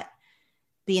not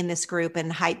be in this group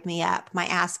and hype me up. My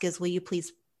ask is, will you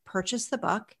please purchase the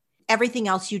book? Everything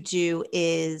else you do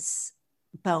is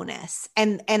bonus.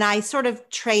 And I sort of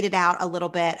traded out a little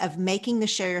bit of making the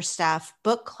Share Your Stuff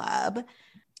book club.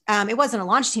 It wasn't a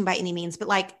launch team by any means, but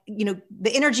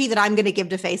the energy that I'm going to give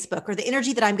to Facebook or the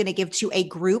energy that I'm going to give to a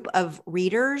group of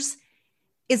readers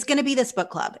is going to be this book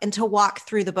club and to walk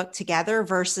through the book together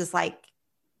versus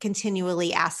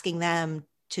continually asking them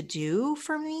to do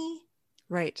for me.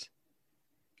 Right.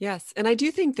 Yes. And I do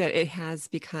think that it has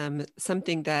become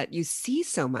something that you see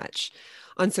so much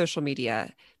on social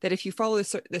media that if you follow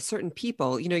the certain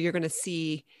people, you're going to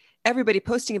see everybody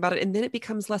posting about it, and then it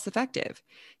becomes less effective,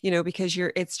 because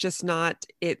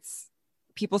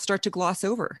people start to gloss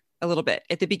over a little bit.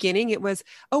 At the beginning, it was,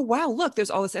 oh, wow, look,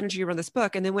 there's all this energy around this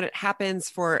book. And then when it happens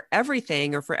for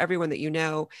everything or for everyone that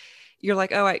you're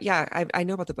like, oh, I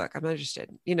know about the book. I'm not interested,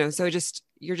 so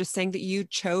you're just saying that you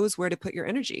chose where to put your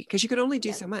energy because you could only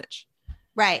do so much.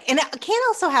 Right. And it can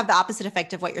also have the opposite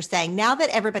effect of what you're saying. Now that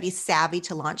everybody's savvy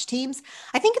to launch teams,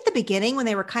 I think at the beginning when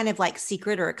they were kind of like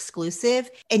secret or exclusive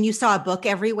and you saw a book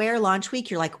everywhere launch week,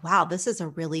 you're like, wow, this is a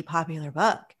really popular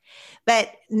book. But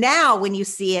now when you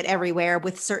see it everywhere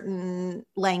with certain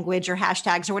language or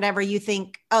hashtags or whatever, you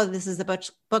think, oh, this is the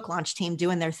book launch team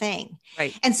doing their thing.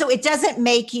 Right. And so it doesn't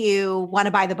make you want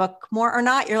to buy the book more or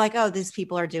not. You're like, oh, these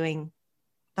people are doing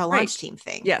the launch team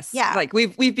thing. Yes. Yeah. Like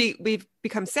we've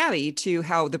become savvy to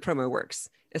how the promo works,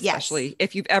 especially yes.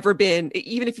 if you've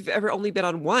ever only been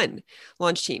on one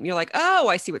launch team, you're like, oh,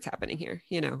 I see what's happening here.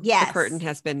 Yes. The curtain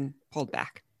has been pulled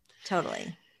back.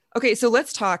 Totally. Okay. So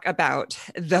let's talk about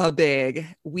the big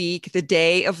week, the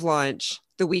day of launch,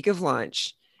 the week of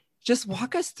launch. Just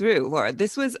walk us through, Laura.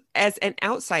 This was, as an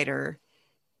outsider,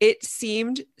 it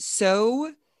seemed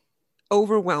so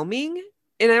overwhelming.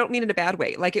 And I don't mean in a bad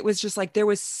way. Like, it was just like, there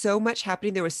was so much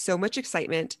happening. There was so much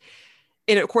excitement.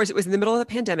 And of course, it was in the middle of the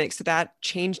pandemic. So that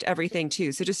changed everything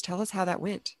too. So just tell us how that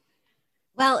went.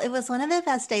 Well, it was one of the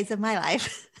best days of my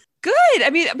life. Good. I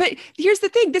mean, but here's the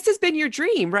thing. This has been your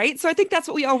dream, right? So I think that's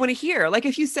what we all want to hear. Like,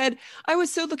 if you said, I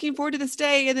was so looking forward to this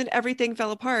day and then everything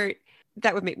fell apart,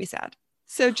 that would make me sad.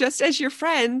 So just as your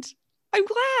friend, I'm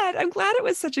glad it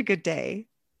was such a good day.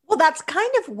 Well, that's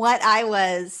kind of what I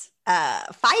was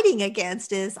fighting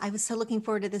against. Is I was so looking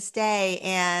forward to this day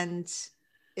and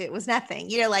it was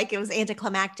nothing, like it was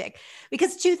anticlimactic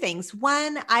because two things.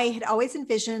 One, I had always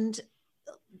envisioned,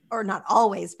 or not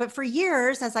always, but for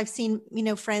years, as I've seen,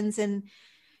 friends and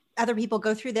other people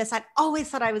go through this, I'd always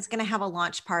thought I was going to have a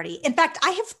launch party. In fact, I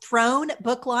have thrown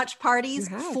book launch parties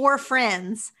for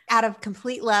friends out of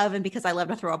complete love and because I love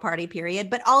to throw a party, period,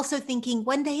 but also thinking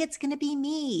one day it's going to be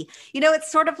me.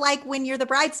 It's sort of like when you're the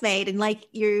bridesmaid and like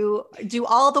you do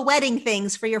all the wedding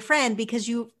things for your friend because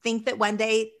you think that one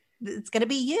day it's going to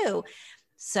be you.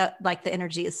 So like the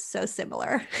energy is so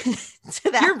similar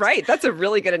to that. You're right. That's a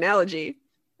really good analogy.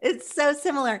 It's so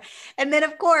similar. And then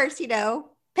of course,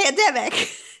 pandemic.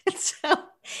 So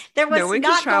there was no one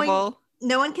can travel.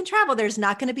 No one can travel. There's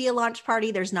not going to be a launch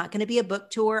party. There's not going to be a book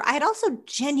tour. I had also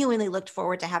genuinely looked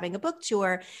forward to having a book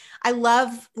tour. I love,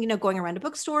 going around to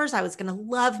bookstores. I was going to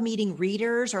love meeting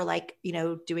readers or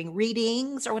doing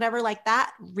readings or whatever like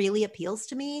that really appeals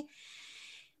to me.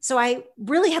 So I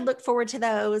really had looked forward to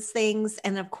those things.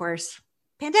 And of course,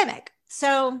 pandemic.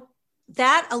 So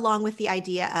that, along with the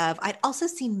idea of, I'd also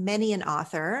seen many an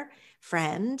author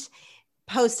friend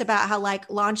post about how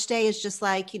launch day is just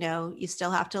you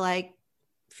still have to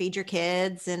feed your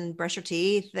kids and brush your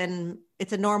teeth and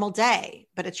it's a normal day,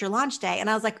 but it's your launch day. And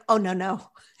I was like, oh,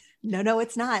 no,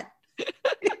 it's not.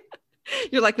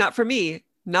 You're like, not for me.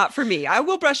 I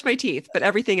will brush my teeth, but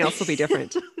everything else will be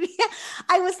different. Yeah.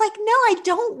 I was like, no, I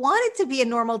don't want it to be a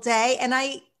normal day and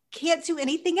I can't do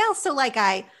anything else. So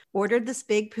I ordered this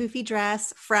big poofy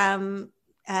dress from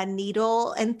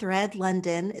Needle and Thread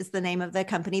London is the name of the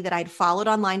company that I'd followed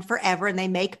online forever. And they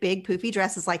make big poofy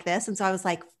dresses like this. And so I was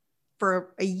like,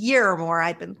 for a year or more,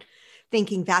 I'd been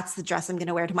thinking that's the dress I'm going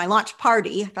to wear to my launch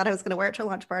party. I thought I was going to wear it to a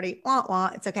launch party. Wah,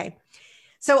 wah. It's okay.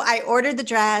 So I ordered the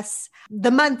dress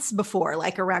the months before,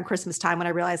 like around Christmas time, when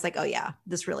I realized like, oh yeah,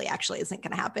 this really actually isn't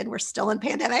going to happen. We're still in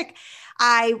pandemic.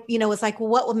 I, was like, well,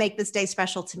 what will make this day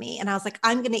special to me? And I was like,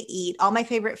 I'm going to eat all my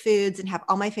favorite foods and have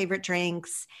all my favorite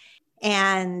drinks.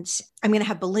 And I'm going to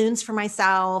have balloons for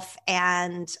myself.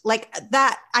 And like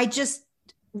that, I just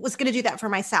was going to do that for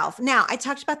myself. Now, I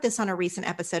talked about this on a recent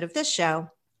episode of this show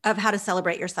of how to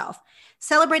celebrate yourself.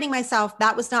 Celebrating myself,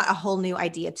 that was not a whole new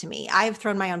idea to me. I've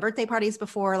thrown my own birthday parties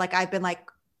before. Like I've been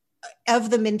like of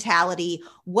the mentality,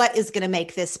 what is going to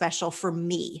make this special for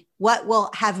me? What will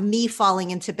have me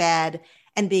falling into bed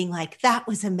and being like, that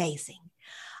was amazing.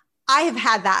 I have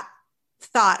had that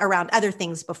thought around other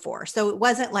things before. So it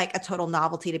wasn't like a total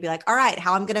novelty to be like, all right,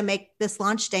 how I'm going to make this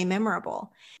launch day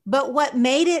memorable. But what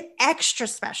made it extra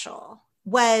special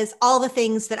was all the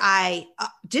things that I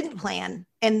didn't plan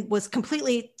and was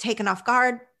completely taken off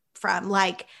guard from.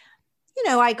 Like,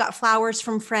 I got flowers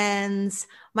from friends.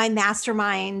 My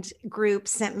mastermind group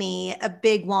sent me a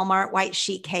big Walmart white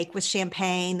sheet cake with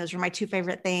champagne. Those were my two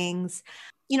favorite things.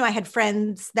 I had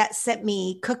friends that sent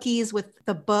me cookies with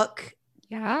the book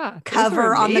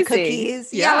cover on the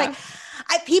cookies. Yeah.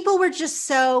 People were just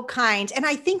so kind. And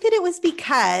I think that it was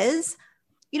because,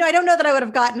 I don't know that I would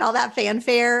have gotten all that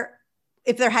fanfare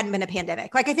if there hadn't been a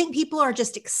pandemic. Like, I think people are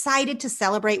just excited to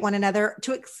celebrate one another,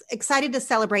 excited to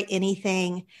celebrate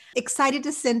anything, excited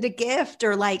to send a gift,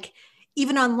 or like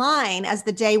even online as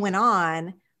the day went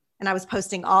on. And I was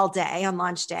posting all day on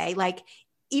launch day, like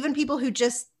even people who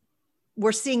just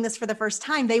were seeing this for the first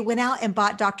time, they went out and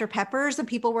bought Dr. Peppers, and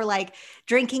people were like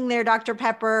drinking their Dr.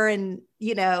 Pepper and,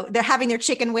 they're having their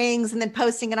chicken wings and then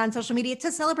posting it on social media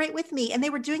to celebrate with me. And they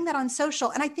were doing that on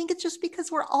social. And I think it's just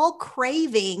because we're all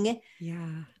craving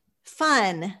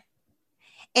fun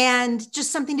and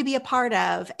just something to be a part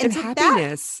of. And so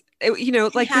happiness,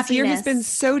 this year has been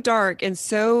so dark and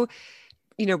so,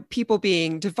 people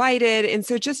being divided. And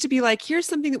so just to be like, here's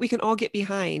something that we can all get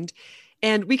behind.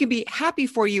 And we can be happy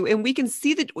for you. And we can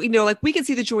see we can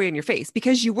see the joy in your face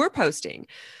because you were posting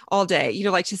all day,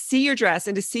 like to see your dress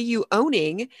and to see you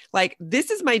owning, like,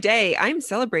 this is my day. I'm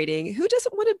celebrating. Who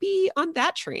doesn't want to be on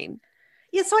that train?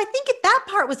 Yeah. So I think that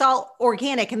part was all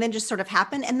organic and then just sort of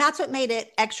happened. And that's what made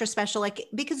it extra special,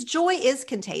 because joy is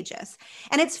contagious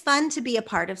and it's fun to be a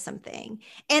part of something.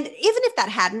 And even if that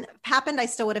hadn't happened, I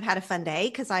still would have had a fun day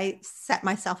because I set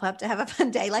myself up to have a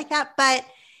fun day like that. But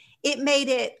it made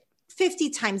it 50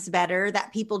 times better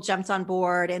that people jumped on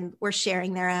board and were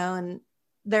sharing their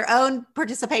own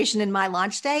participation in my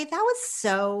launch day. That was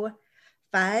so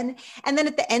fun. And then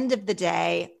at the end of the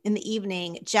day, in the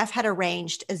evening, Jeff had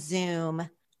arranged a Zoom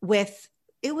with,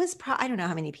 I don't know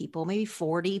how many people, maybe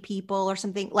 40 people or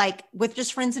something, like with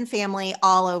just friends and family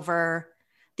all over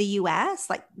the US.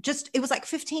 It was like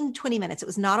 15, 20 minutes. It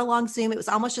was not a long Zoom. It was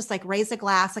almost just like raise a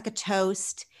glass, like a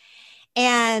toast.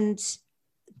 And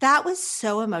that was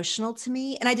so emotional to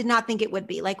me. And I did not think it would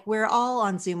be. Like, we're all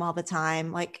on Zoom all the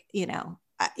time,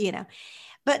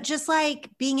 but just like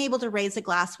being able to raise a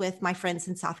glass with my friends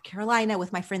in South Carolina,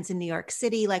 with my friends in New York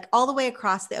City, like all the way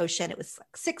across the ocean. It was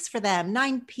like 6 for them,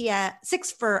 9 p.m.,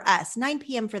 6 for us, 9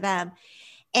 p.m. for them.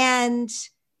 And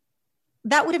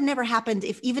that would have never happened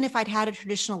even if I'd had a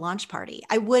traditional launch party.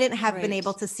 I wouldn't have been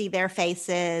able to see their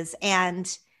faces.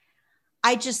 And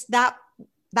I just, that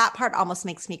part almost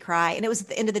makes me cry. And it was at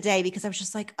the end of the day because I was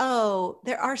just like, oh,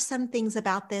 there are some things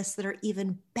about this that are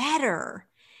even better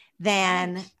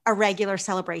than a regular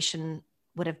celebration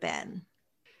would have been.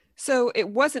 So it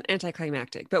wasn't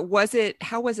anticlimactic, but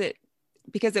how was it?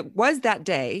 Because it was that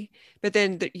day, but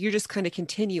then you just kind of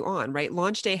continue on, right?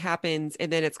 Launch day happens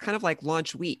and then it's kind of like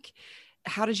launch week.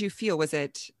 How did you feel? Was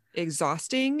it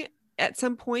exhausting at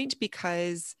some point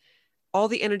because all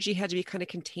the energy had to be kind of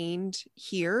contained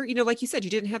here? Like you said, you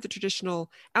didn't have the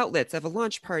traditional outlets of a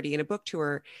launch party and a book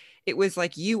tour. It was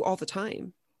like you all the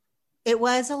time. It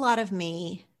was a lot of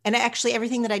me. And actually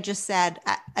everything that I just said,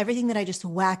 everything that I just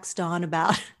waxed on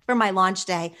about for my launch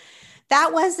day,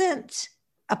 that wasn't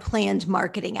a planned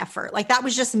marketing effort. Like that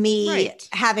was just me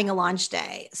having a launch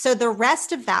day. So the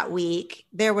rest of that week,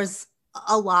 there was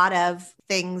a lot of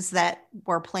things that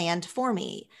were planned for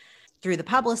me through the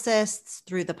publicists,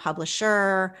 through the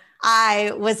publisher.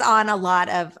 I was on a lot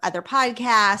of other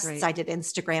podcasts. Right. I did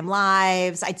Instagram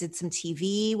lives. I did some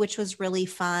TV, which was really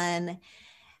fun.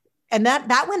 And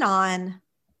that went on,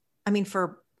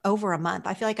 for over a month.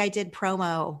 I feel like I did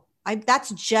promo.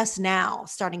 That's just now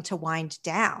starting to wind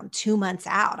down 2 months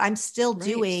out. I'm still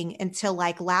doing until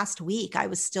like last week, I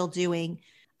was still doing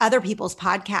other people's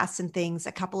podcasts and things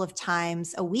a couple of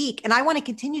times a week. And I want to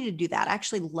continue to do that. I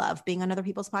actually love being on other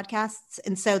people's podcasts.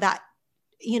 And so that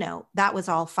that was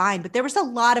all fine. But there was a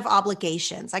lot of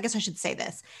obligations. I guess I should say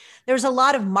this. There was a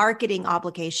lot of marketing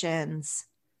obligations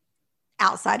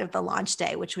outside of the launch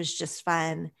day, which was just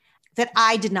fun, that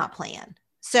I did not plan.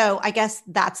 So I guess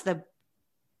that's the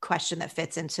question that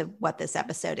fits into what this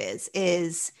episode is,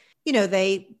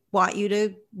 they want you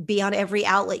to be on every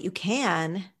outlet you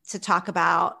can to talk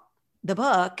about the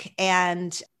book.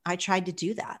 And I tried to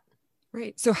do that.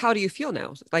 Right. So how do you feel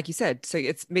now? Like you said, so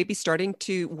it's maybe starting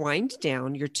to wind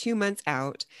down. You're 2 months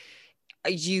out.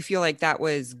 Do you feel like that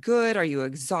was good? Are you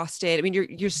exhausted? I mean,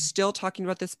 you're still talking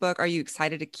about this book. Are you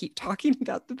excited to keep talking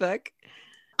about the book?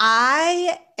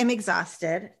 I am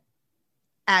exhausted.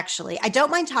 Actually, I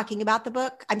don't mind talking about the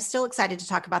book. I'm still excited to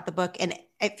talk about the book. And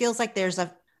it feels like there's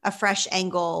a fresh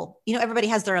angle. Everybody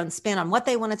has their own spin on what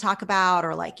they want to talk about,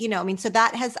 or so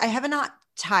I have not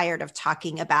tired of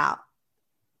talking about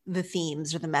the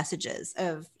themes or the messages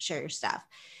of Share Your Stuff.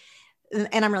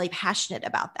 And I'm really passionate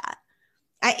about that.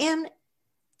 I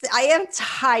am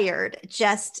tired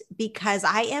just because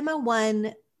I am a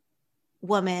one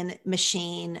woman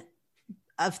machine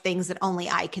of things that only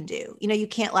I can do. You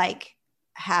can't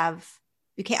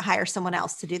you can't hire someone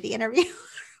else to do the interview.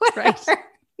 Right.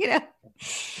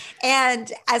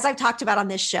 And as I've talked about on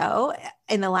this show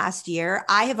in the last year,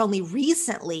 I have only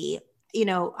recently,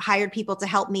 hired people to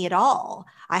help me at all.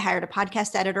 I hired a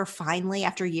podcast editor finally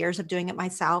after years of doing it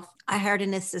myself. I hired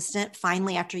an assistant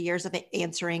finally after years of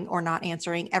answering or not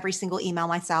answering every single email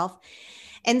myself.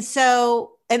 And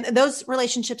those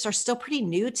relationships are still pretty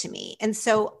new to me. And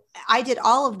so I did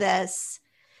all of this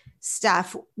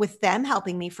stuff with them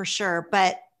helping me for sure,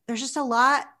 but there's just a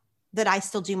lot that I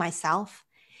still do myself.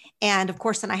 And of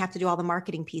course, then I have to do all the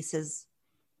marketing pieces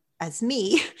as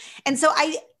me. And so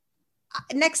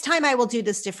next time I will do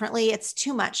this differently. It's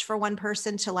too much for one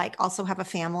person to also have a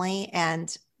family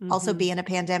and also be in a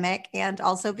pandemic and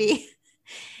also be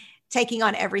taking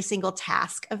on every single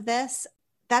task of this.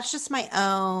 That's just my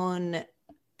own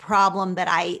problem that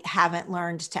I haven't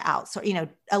learned to outsource.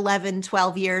 11,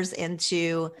 12 years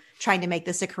into trying to make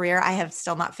this a career, I have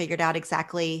still not figured out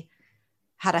exactly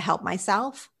how to help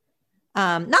myself.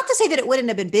 Not to say that it wouldn't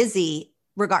have been busy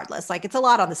regardless. It's a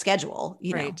lot on the schedule,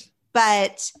 know,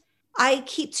 but I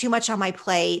keep too much on my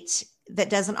plate that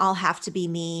doesn't all have to be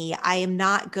me. I am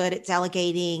not good at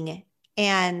delegating,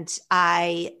 and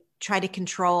I try to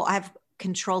control. I have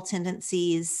control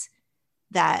tendencies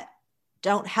that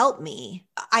don't help me.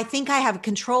 I think I have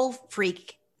control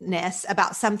freakness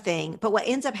about something, but what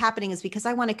ends up happening is because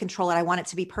I want to control it, I want it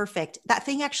to be perfect. That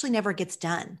thing actually never gets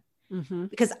done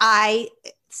because I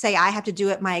say I have to do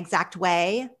it my exact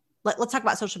way. Let's talk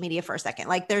about social media for a second.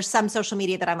 There's some social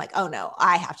media that I'm like, oh no,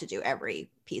 I have to do every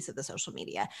piece of the social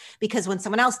media, because when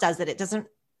someone else does it,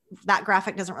 that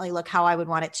graphic doesn't really look how I would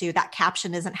want it to. That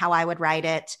caption isn't how I would write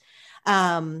it,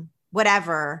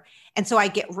 whatever. And so I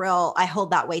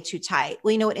hold that way too tight.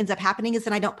 Well, what ends up happening is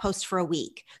then I don't post for a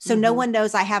week. So no one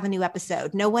knows I have a new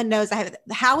episode. No one knows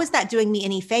how is that doing me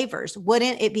any favors?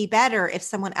 Wouldn't it be better if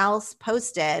someone else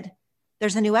posted,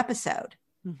 there's a new episode?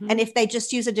 And if they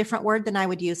just use a different word than I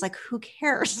would use, who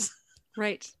cares?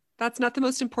 Right. That's not the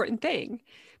most important thing,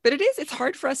 but it's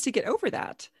hard for us to get over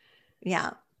that.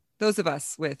 Yeah. Those of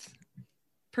us with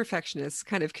perfectionist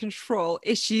kind of control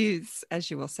issues,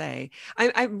 as you will say.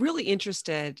 I'm really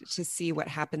interested to see what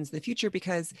happens in the future,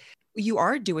 because you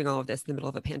are doing all of this in the middle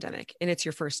of a pandemic and it's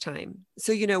your first time.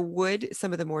 So, would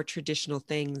some of the more traditional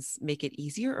things make it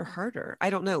easier or harder? I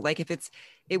don't know. If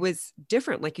it was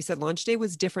different, like you said, launch day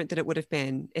was different than it would have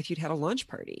been if you'd had a launch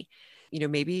party,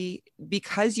 maybe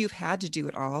because you've had to do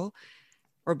it all,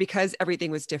 or because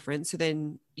everything was different. So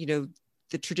then,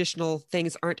 the traditional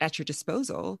things aren't at your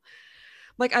disposal.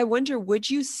 I wonder, would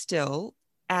you still,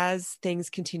 as things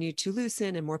continue to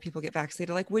loosen and more people get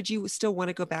vaccinated, would you still want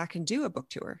to go back and do a book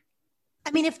tour?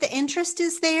 I mean, if the interest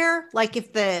is there,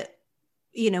 if the,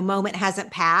 moment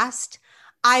hasn't passed,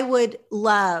 I would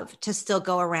love to still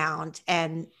go around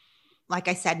and, like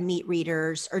I said, meet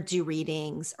readers or do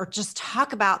readings or just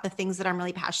talk about the things that I'm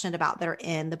really passionate about that are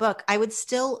in the book. I would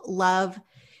still love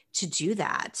to do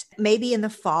that. Maybe in the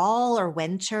fall or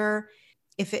winter,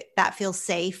 if that feels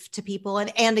safe to people.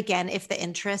 And again, if the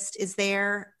interest is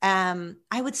there, I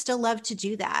would still love to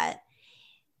do that.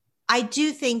 I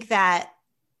do think that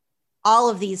all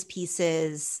of these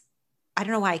pieces, I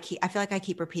don't know why I feel like I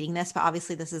keep repeating this, but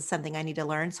obviously this is something I need to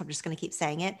learn. So I'm just going to keep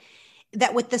saying it,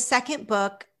 that with the second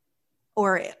book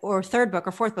or third book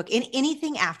or fourth book, in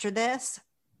anything after this,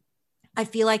 I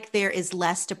feel like there is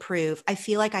less to prove. I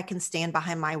feel like I can stand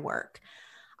behind my work.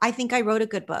 I think I wrote a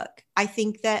good book. I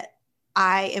think that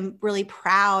I am really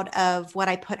proud of what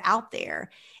I put out there.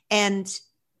 And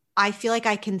I feel like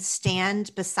I can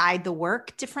stand beside the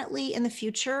work differently in the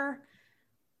future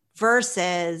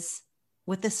versus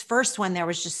with this first one, there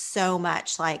was just so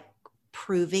much like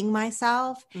proving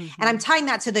myself. And I'm tying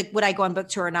that to the, would I go on book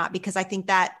tour or not? Because I think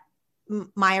that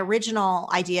my original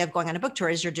idea of going on a book tour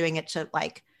is you're doing it to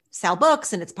like sell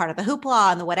books and it's part of the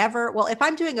hoopla and the whatever. Well, if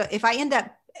I end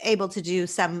up able to do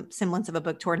some semblance of a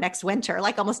book tour next winter,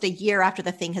 like almost a year after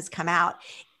the thing has come out,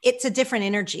 it's a different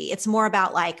energy. It's more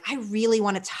about like, I really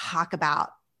want to talk about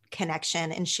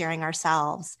connection and sharing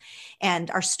ourselves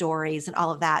and our stories and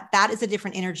all of that. That is a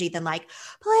different energy than like,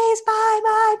 please buy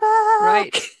my book.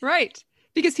 Right, right.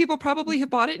 Because people probably have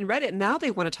bought it and read it, and now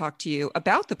they want to talk to you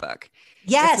about the book.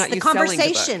 Yes, the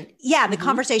conversation. The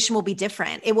conversation will be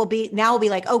different. It will be, now we'll be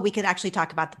like, oh, we can actually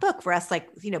talk about the book. For us,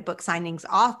 like, book signings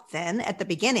often at the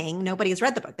beginning, nobody has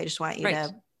read the book. They just want you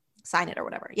to sign it or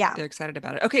whatever. Yeah. They're excited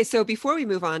about it. Okay. So before we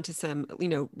move on to some,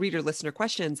 reader listener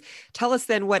questions, tell us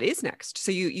then what is next.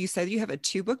 So you said you have a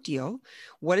 2-book deal.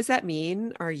 What does that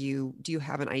mean? Do you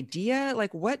have an idea?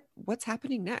 Like what's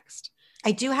happening next?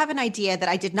 I do have an idea that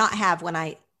I did not have when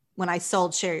I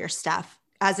sold Share Your Stuff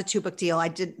as a 2-book deal.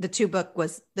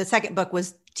 The second book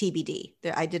was TBD.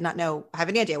 I did not have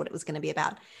any idea what it was going to be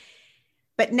about.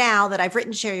 But now that I've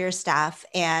written Share Your Stuff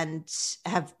and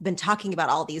have been talking about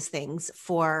all these things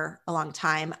for a long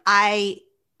time, I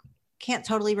can't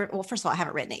totally, well, first of all, I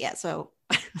haven't written it yet. So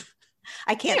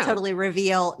I can't totally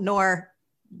reveal, nor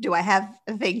do I have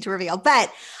a thing to reveal,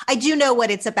 but I do know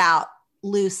what it's about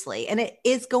loosely. And it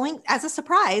is going, as a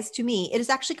surprise to me, it is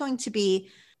actually going to be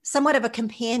somewhat of a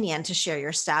companion to Share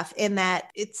Your Stuff in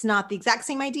that it's not the exact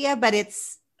same idea, but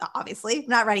it's obviously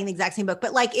not writing the exact same book,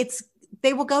 but like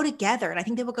they will go together. And I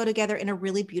think they will go together in a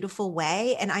really beautiful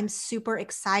way. And I'm super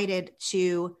excited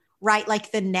to write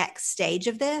like the next stage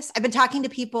of this. I've been talking to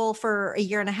people for a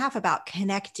year and a half about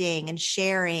connecting and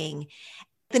sharing.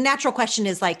 The natural question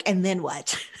is like, and then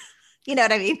what? You know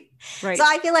what I mean? Right. So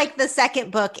I feel like the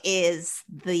second book is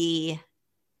the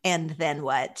and then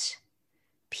what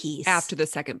piece. After the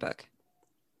second book.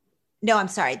 No, I'm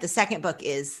sorry. The second book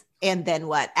is and then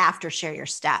what after Share Your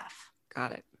Stuff.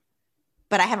 Got it.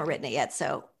 But I haven't written it yet.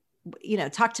 So,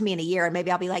 talk to me in a year and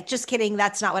maybe I'll be like, just kidding.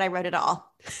 That's not what I wrote at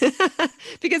all.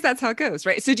 Because that's how it goes,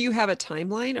 right? So do you have a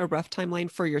timeline, a rough timeline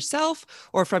for yourself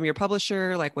or from your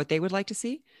publisher, like what they would like to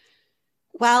see?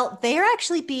 Well, they're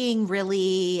actually being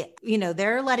really,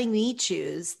 they're letting me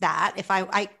choose that if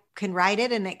I can write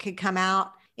it and it could come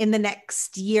out in the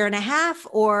next year and a half,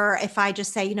 or if I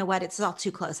just say, you know what, it's all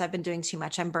too close. I've been doing too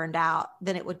much. I'm burned out.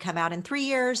 Then it would come out in 3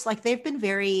 years. Like they've been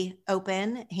very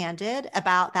open-handed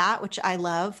about that, which I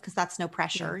love because that's no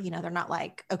pressure. Yeah. They're not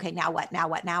like, okay, now what, now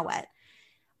what, now what?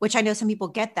 Which I know some people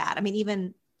get that. I mean,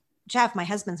 even Jeff, my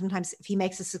husband, sometimes if he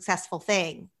makes a successful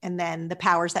thing and then the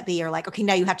powers that be are like, okay,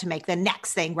 now you have to make the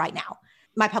next thing right now.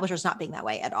 My publisher's not being that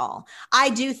way at all. I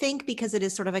do think because it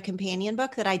is sort of a companion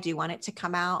book that I do want it to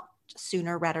come out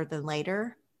sooner rather than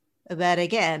later. But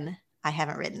again, I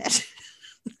haven't written it.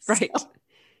 Right.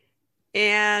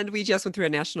 And we just went through a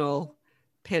national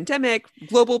pandemic,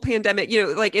 global pandemic,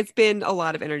 like it's been a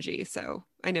lot of energy. So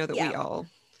I know that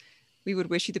we would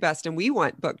wish you the best and we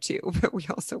want book 2, but we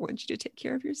also want you to take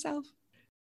care of yourself.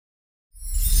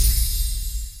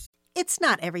 It's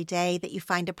not every day that you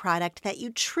find a product that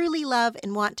you truly love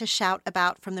and want to shout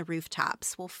about from the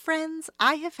rooftops. Well, friends,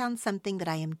 I have found something that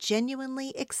I am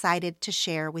genuinely excited to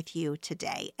share with you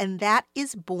today, and that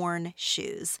is Born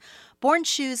shoes. Born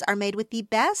shoes are made with the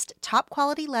best top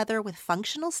quality leather with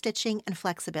functional stitching and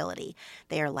flexibility.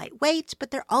 They are lightweight,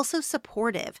 but they're also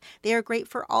supportive. They are great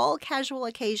for all casual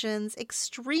occasions,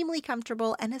 extremely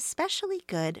comfortable, and especially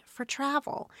good for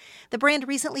travel. The brand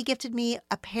recently gifted me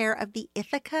a pair of the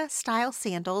Ithaca style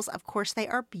sandals. Of course, they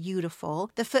are beautiful.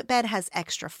 The footbed has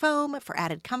extra foam for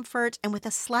added comfort and with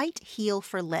a slight heel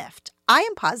for lift. I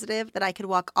am positive that I could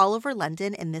walk all over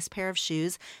London in this pair of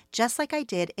shoes, just like I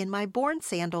did in my Born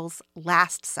sandals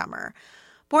last summer.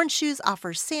 Born shoes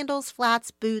offers sandals,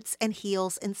 flats, boots, and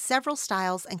heels in several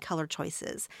styles and color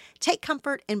choices. Take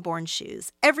comfort in Born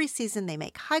shoes. Every season they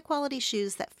make high-quality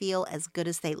shoes that feel as good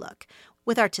as they look.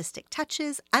 With artistic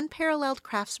touches, unparalleled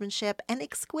craftsmanship, and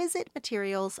exquisite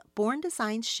materials, Born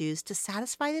designs shoes to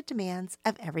satisfy the demands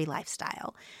of every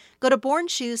lifestyle. Go to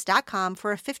bornshoes.com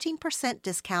for a 15%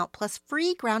 discount plus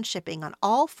free ground shipping on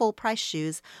all full-price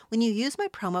shoes when you use my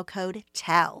promo code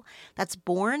TELL. That's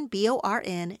Born,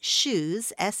 B-O-R-N,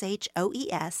 shoes,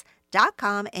 SHOES.com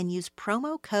and use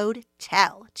promo code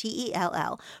TELL,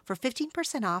 T-E-L-L, for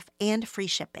 15% off and free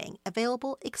shipping,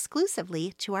 available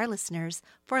exclusively to our listeners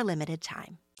for a limited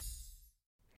time.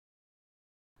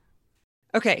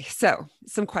 Okay, so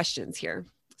some questions here.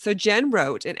 So Jen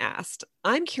wrote and asked,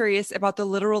 I'm curious about the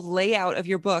literal layout of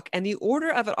your book and the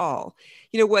order of it all.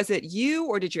 Was it you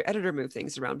or did your editor move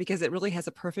things around? Because it really has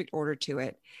a perfect order to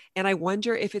it. And I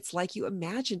wonder if it's like you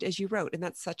imagined as you wrote. And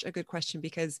that's such a good question,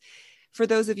 because for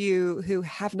those of you who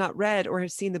have not read or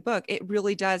have seen the book, it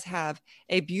really does have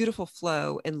a beautiful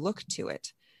flow and look to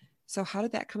it. So how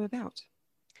did that come about?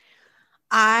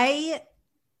 I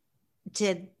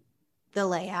did the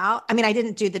layout. I mean, I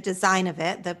didn't do the design of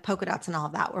it. The polka dots and all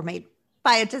of that were made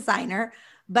by a designer,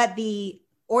 but the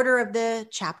order of the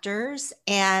chapters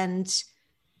and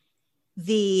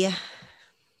the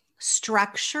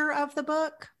structure of the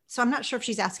book. So I'm not sure if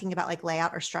she's asking about like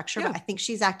layout or structure, but I think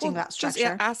she's asking about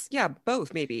structure.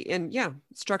 Both maybe. And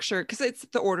structure, because it's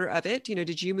the order of it.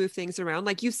 Did you move things around?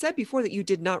 Like you said before that you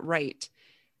did not write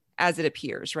as it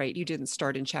appears, right? You didn't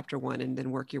start in chapter 1 and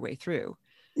then work your way through.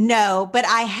 No, but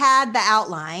I had the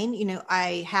outline,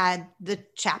 I had the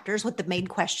chapters, what the main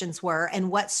questions were and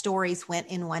what stories went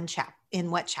in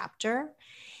what chapter.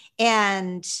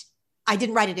 And I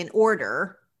didn't write it in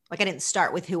order. Like I didn't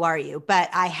start with who are you, but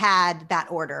I had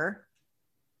that order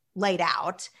laid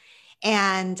out.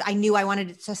 And I knew I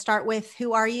wanted to start with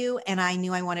who are you? And I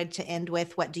knew I wanted to end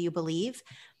with what do you believe?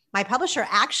 My publisher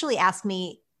actually asked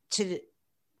me to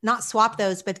not swap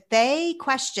those, but they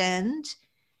questioned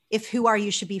if who are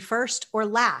you should be first or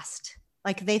last.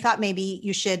 Like they thought maybe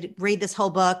you should read this whole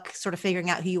book, sort of figuring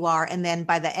out who you are. And then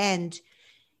by the end,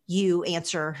 you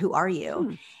answer, who are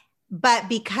you? But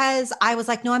because I was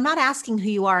like, no, I'm not asking who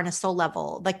you are on a soul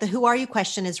level. Like the who are you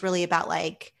question is really about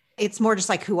like, it's more just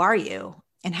like, who are you?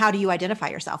 And how do you identify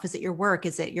yourself? Is it your work?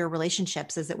 Is it your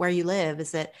relationships? Is it where you live?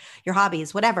 Is it your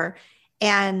hobbies? Whatever.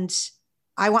 And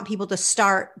I want people to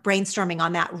start brainstorming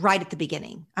on that right at the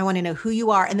beginning. I want to know who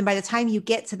you are. And then by the time you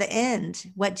get to the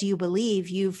end, what do you believe?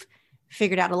 You've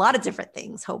figured out a lot of different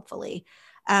things, hopefully.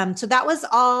 So that was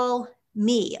all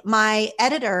me. My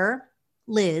editor,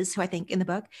 Liz, who I think in the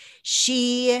book,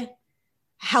 she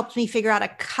helped me figure out a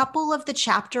couple of the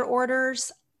chapter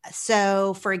orders.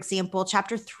 So for example,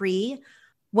 chapter 3,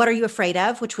 What Are You Afraid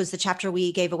Of? Which was the chapter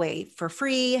we gave away for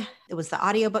free. It was the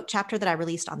audiobook chapter that I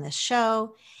released on this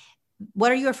show.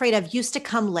 What Are You Afraid Of used to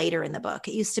come later in the book.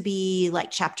 It used to be like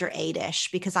chapter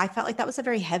 8-ish because I felt like that was a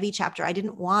very heavy chapter. I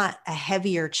didn't want a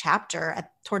heavier chapter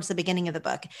towards the beginning of the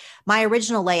book. My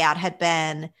original layout had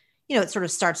been, it sort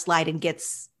of starts light and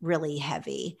gets really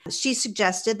heavy. She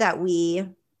suggested that we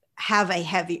have a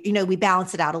heavy, we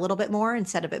balance it out a little bit more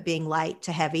instead of it being light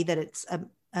to heavy, that it's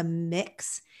a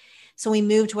mix. So we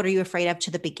moved What Are You Afraid Of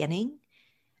to the beginning.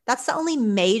 That's the only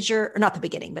major, or not the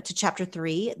beginning, but to chapter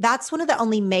 3. That's one of the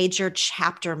only major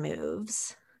chapter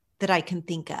moves that I can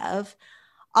think of.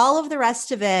 All of the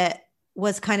rest of it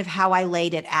was kind of how I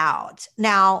laid it out.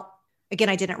 Now, again,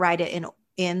 I didn't write it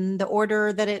in the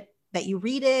order that you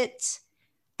read it.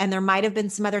 And there might have been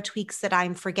some other tweaks that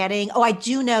I'm forgetting. Oh, I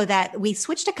do know that we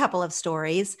switched a couple of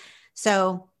stories.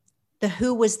 So the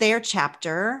Who Was There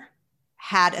chapter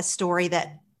had a story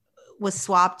that was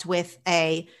swapped with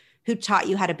a Who Taught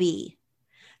You How to Be.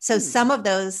 So some of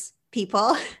those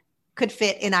people could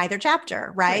fit in either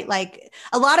chapter, right? Like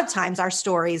a lot of times our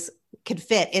stories could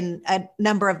fit in a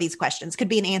number of these questions, could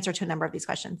be an answer to a number of these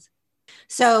questions.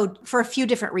 So for a few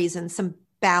different reasons, some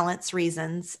balance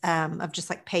reasons of just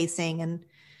like pacing and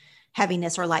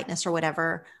heaviness or lightness or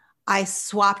whatever, I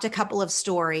swapped a couple of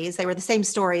stories. They were the same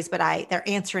stories, but they're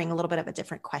answering a little bit of a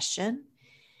different question.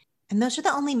 And those are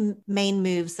the only main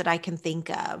moves that I can think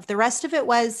of. The rest of it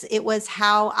was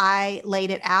how I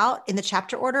laid it out in the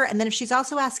chapter order. And then if she's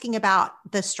also asking about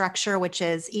the structure, which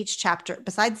is each chapter,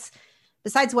 besides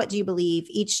What Do You Believe,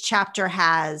 each chapter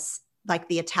has like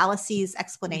the italices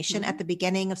explanation at the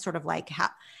beginning of sort of like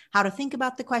how to think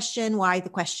about the question, why the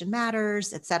question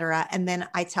matters, et cetera. And then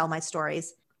I tell my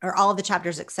stories, or all of the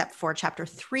chapters except for chapter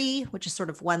 3, which is sort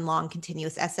of one long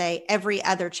continuous essay. Every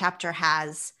other chapter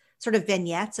has sort of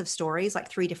vignettes of stories, like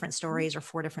 3 different stories or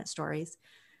 4 different stories.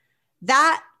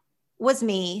 That was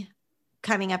me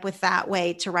coming up with that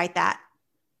way to write that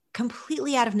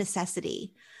completely out of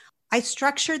necessity. I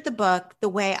structured the book the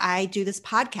way I do this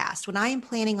podcast. When I am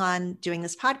planning on doing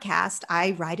this podcast,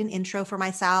 I write an intro for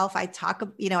myself. I talk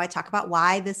about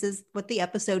why this is what the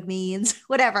episode means,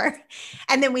 whatever.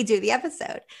 And then we do the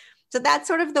episode. So that's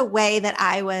sort of the way that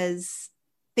I was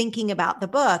thinking about the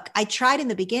book. I tried in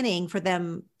the beginning for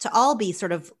them to all be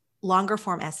sort of longer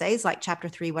form essays, like chapter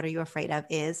 3, What Are You Afraid Of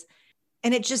is,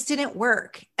 and it just didn't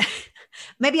work.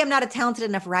 Maybe I'm not a talented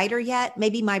enough writer yet.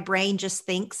 Maybe my brain just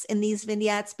thinks in these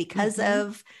vignettes because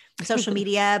of social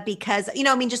media, because,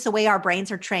 just the way our brains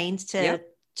are trained to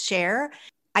share.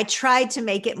 I tried to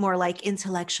make it more like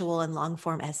intellectual and long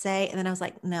form essay. And then I was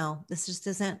like, no, this just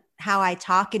isn't how I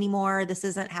talk anymore. This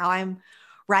isn't how I'm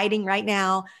writing right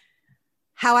now.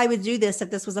 How I would do this if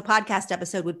this was a podcast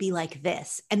episode would be like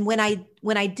this. And when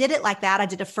I did it like that, I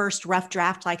did a first rough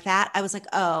draft like that. I was like,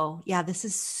 oh yeah, this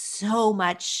is so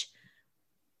much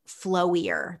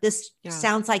flowier. This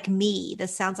sounds like me.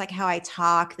 This sounds like how I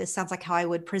talk. This sounds like how I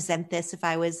would present this if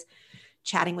I was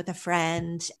chatting with a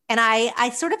friend. And I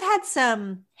sort of had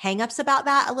some hangups about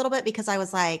that a little bit because I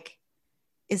was like,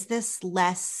 is this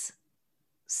less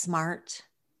smart?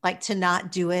 Like to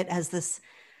not do it as this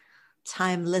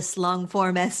timeless long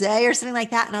form essay or something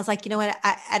like that. And I was like, you know what?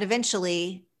 I'd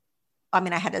eventually, I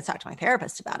mean, I had to talk to my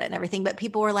therapist about it and everything, but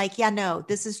people were like, yeah, no,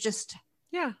 this is just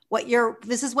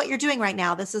this is what you're doing right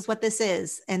now. This is what this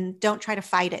is. And don't try to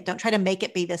fight it. Don't try to make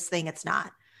it be this thing it's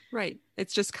not. Right.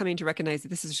 It's just coming to recognize that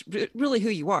this is really who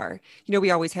you are. You know,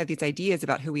 we always have these ideas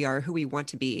about who we are, who we want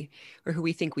to be, or who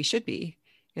we think we should be.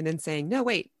 And then saying, no,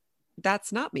 wait,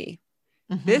 that's not me.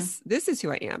 Mm-hmm. This is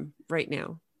who I am right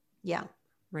now. Yeah.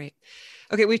 Right.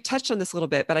 Okay. We've touched on this a little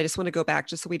bit, but I just want to go back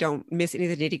just so we don't miss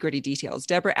any of the nitty gritty details.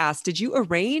 Deborah asked, did you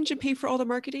arrange and pay for all the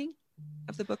marketing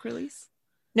of the book release?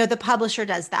 No, the publisher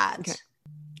does that. Okay.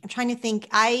 I'm trying to think.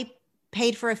 I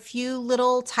paid for a few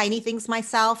little tiny things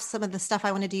myself, some of the stuff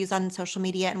I wanted to use on social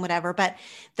media and whatever, but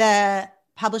the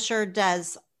publisher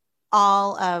does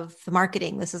all of the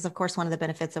marketing. This is, of course, one of the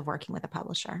benefits of working with a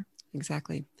publisher.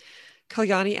 Exactly.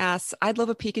 Kalyani asks, I'd love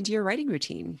a peek into your writing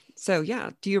routine. So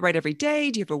yeah, do you write every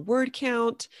day? Do you have a word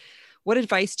count? What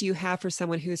advice do you have for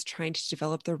someone who is trying to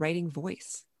develop their writing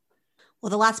voice? Well,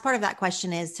 the last part of that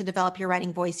question is to develop your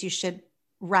writing voice, you should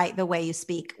write the way you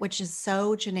speak, which is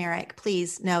so generic.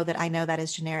 Please know that I know that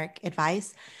is generic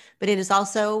advice, but it is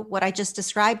also what I just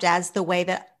described as the way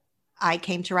that I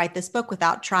came to write this book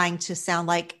without trying to sound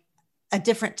like a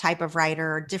different type of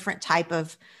writer or different type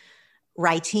of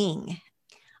writing.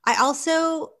 I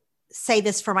also say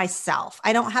this for myself.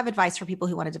 I don't have advice for people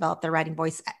who want to develop their writing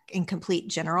voice in complete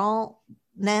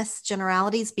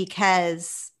generalities,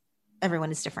 because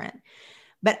everyone is different.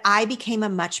 But I became a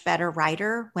much better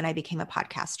writer when I became a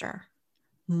podcaster.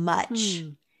 Much.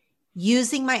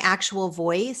 Using my actual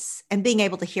voice and being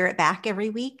able to hear it back every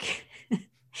week.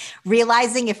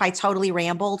 Realizing if I totally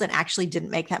rambled and actually didn't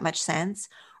make that much sense.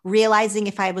 Realizing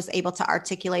if I was able to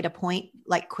articulate a point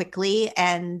like quickly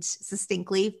and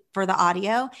succinctly for the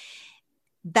audio.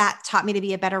 That taught me to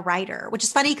be a better writer, which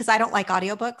is funny because I don't like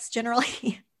audiobooks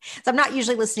generally. So I'm not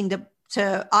usually listening to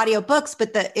audiobooks,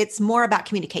 but it's more about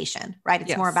communication, right?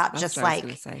 It's more about just like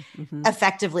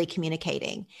effectively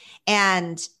communicating.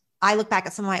 And I look back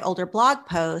at some of my older blog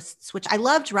posts, which I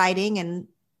loved writing, and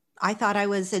I thought I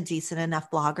was a decent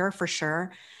enough blogger for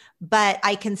sure. But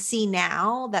I can see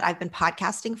now that I've been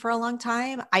podcasting for a long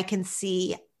time, I can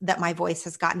see that my voice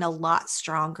has gotten a lot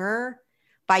stronger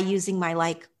by using my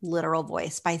like literal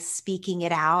voice, by speaking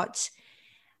it out,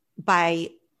 by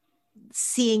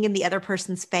seeing in the other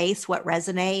person's face what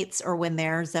resonates or when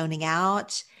they're zoning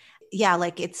out. Yeah,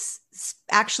 like it's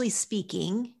actually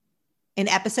speaking in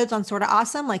episodes on Sorta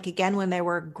Awesome. Like again, when there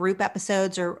were group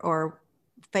episodes or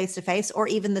face-to-face, or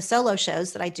even the solo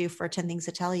shows that I do for 10 Things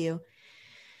to Tell You.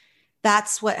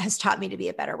 That's what has taught me to be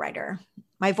a better writer.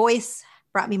 My voice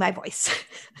brought me my voice.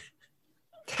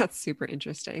 That's super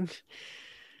interesting.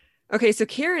 Okay, so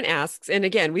Karen asks, and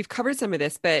again, we've covered some of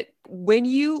this, but when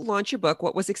you launch your book,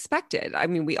 what was expected? I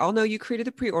mean, we all know you created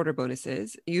the pre-order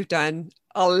bonuses. You've done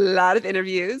a lot of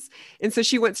interviews. And so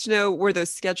she wants to know, were those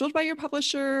scheduled by your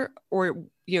publisher, or,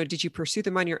 did you pursue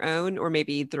them on your own? Or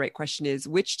maybe the right question is,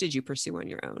 which did you pursue on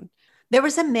your own? There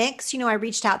was a mix. I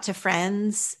reached out to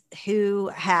friends who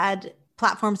had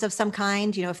platforms of some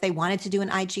kind, if they wanted to do an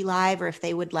IG live or if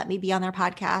they would let me be on their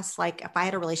podcast. Like if I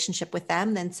had a relationship with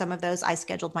them, then some of those I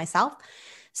scheduled myself.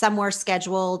 Some were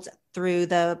scheduled through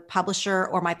the publisher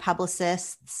or my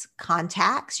publicist's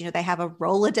contacts. They have a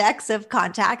Rolodex of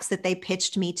contacts that they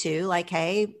pitched me to, like,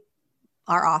 hey,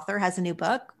 our author has a new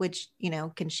book, which,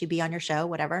 can she be on your show?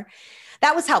 Whatever.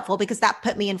 That was helpful because that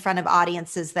put me in front of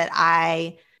audiences that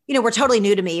were totally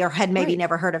new to me or had maybe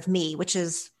never heard of me, which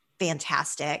is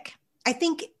fantastic. I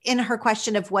think in her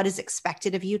question of what is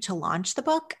expected of you to launch the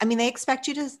book, they expect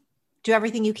you to do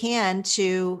everything you can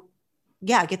to,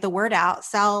 get the word out,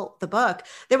 sell the book.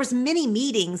 There was many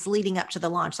meetings leading up to the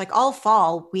launch. Like all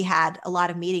fall, we had a lot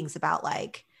of meetings about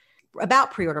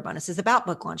pre-order bonuses, about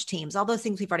book launch teams, all those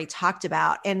things we've already talked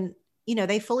about. And,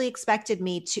 they fully expected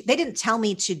me they didn't tell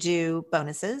me to do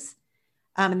bonuses.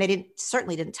 And they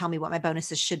certainly didn't tell me what my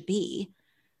bonuses should be,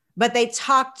 but they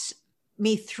talked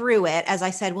me through it as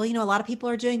I said, well, a lot of people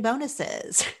are doing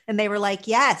bonuses. And they were like,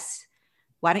 yes,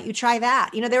 why don't you try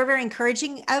that? They were very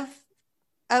encouraging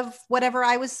of whatever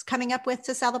I was coming up with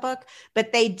to sell the book,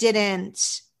 but they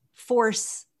didn't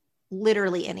force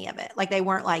literally any of it. Like they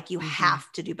weren't like, you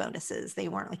have to do bonuses. They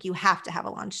weren't like, you have to have a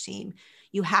launch team.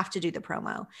 You have to do the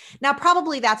promo. Now,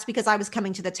 probably that's because I was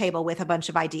coming to the table with a bunch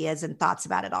of ideas and thoughts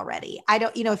about it already. I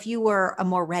don't, if you were a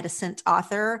more reticent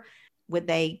author, would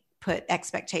they put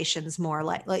expectations more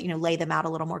like, lay them out a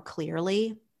little more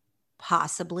clearly?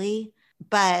 Possibly.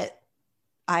 But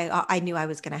I knew I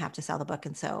was going to have to sell the book.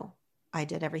 And so I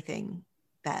did everything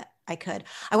that I could.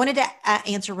 I wanted to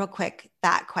answer real quick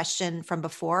that question from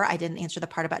before. I didn't answer the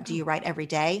part about, do you write every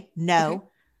day? No. Okay.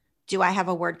 Do I have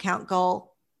a word count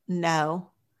goal?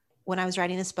 No. When I was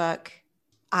writing this book,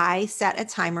 I set a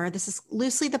timer. This is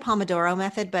loosely the Pomodoro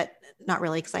method, but not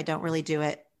really, because I don't really do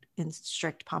it in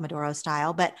strict Pomodoro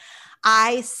style. But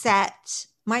I set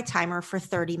my timer for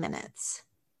 30 minutes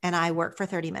and I work for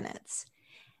 30 minutes.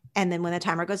 And then when the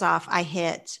timer goes off, I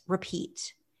hit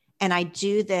repeat. And I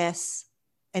do this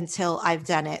until I've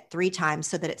done it 3 times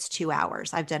so that it's 2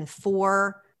 hours. I've done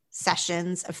 4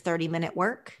 sessions of 30-minute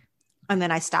work. And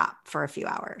then I stop for a few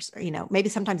hours, or, maybe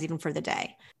sometimes even for the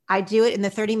day. I do it in the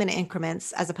 30-minute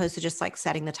increments as opposed to just like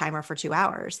setting the timer for 2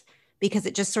 hours, because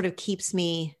it just sort of keeps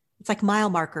me, it's like mile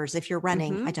markers. If you're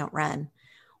running, I don't run.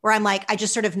 Where I'm like, I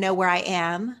just sort of know where I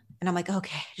am. And I'm like,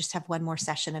 okay, I just have one more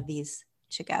session of these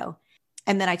to go.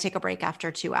 And then I take a break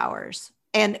after 2 hours.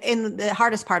 And in the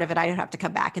hardest part of it, I don't have to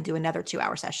come back and do another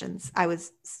 2-hour sessions. I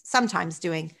was sometimes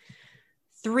doing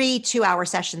 3 2-hour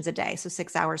sessions a day. So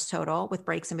 6 hours total with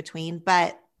breaks in between.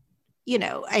 But,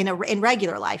 in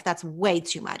regular life, that's way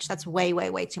too much. That's way, way,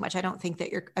 way too much. I don't think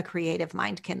that a creative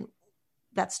mind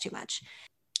that's too much.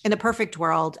 In a perfect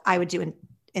world, I would do an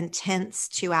intense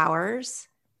 2 hours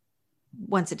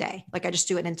once a day. Like I just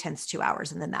do an intense 2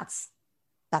 hours and then that's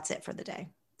it for the day.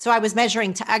 So I was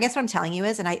measuring, I guess what I'm telling you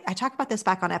is, and I talked about this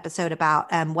back on episode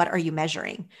about what are you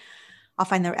measuring? I'll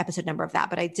find the episode number of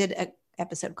that, but I did an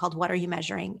episode called What Are You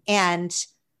Measuring? And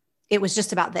it was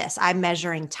just about this. I'm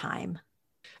measuring time.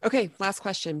 Okay, last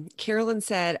question. Carolyn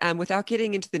said, without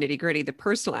getting into the nitty gritty, the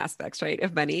personal aspects, right,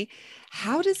 of money,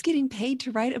 how does getting paid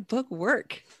to write a book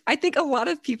work? I think a lot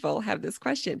of people have this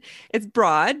question. It's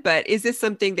broad, but is this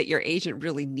something that your agent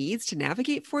really needs to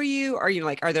navigate for you?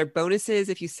 Are there bonuses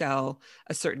if you sell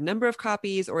a certain number of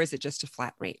copies, or is it just a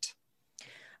flat rate?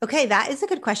 Okay, that is a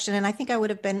good question. And I think I would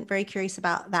have been very curious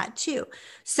about that too.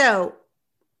 So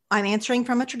I'm answering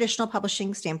from a traditional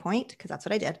publishing standpoint, because that's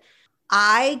what I did.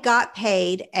 I got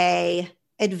paid a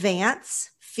advance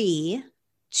fee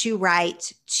to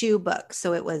write 2 books.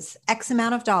 So it was X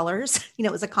amount of dollars. It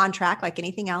was a contract like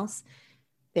anything else.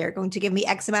 They're going to give me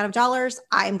X amount of dollars.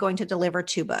 I'm going to deliver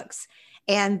 2 books.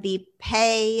 And the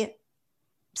pay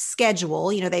schedule,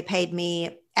 they paid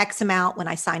me X amount when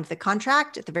I signed the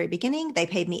contract at the very beginning. They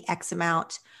paid me X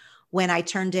amount when I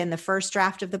turned in the first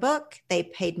draft of the book. They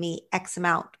paid me X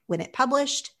amount when it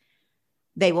published.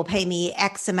 They will pay me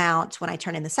X amount when I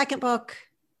turn in the second book.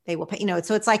 They will pay,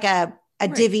 so it's like a right.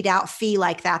 Divvied out fee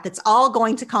like that. That's all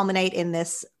going to culminate in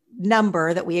this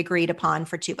number that we agreed upon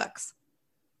for 2 books.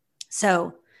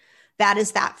 So that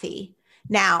is that fee.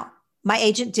 Now, my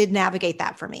agent did navigate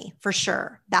that for me, for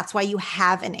sure. That's why you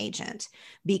have an agent,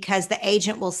 because the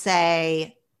agent will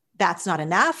say, that's not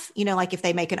enough. Like if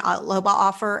they make an lowball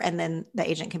offer and then the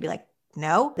agent can be like,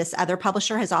 no, this other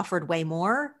publisher has offered way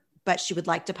more, but she would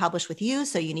like to publish with you.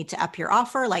 So you need to up your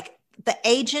offer. Like the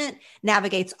agent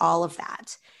navigates all of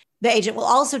that. The agent will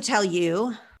also tell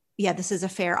you, yeah, this is a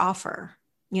fair offer.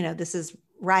 This is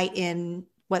right in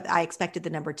what I expected the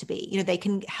number to be. They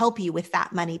can help you with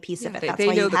that money piece of it. That's they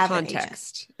why know you the have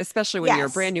context, especially when you're a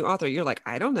brand new author. You're like,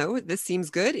 I don't know. This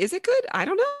seems good. Is it good? I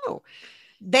don't know.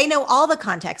 They know all the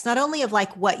context, not only of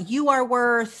like what you are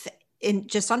worth in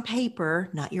just on paper,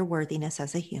 not your worthiness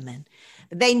as a human.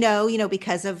 They know,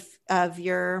 because of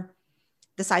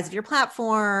the size of your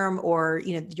platform, or,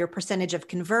 your percentage of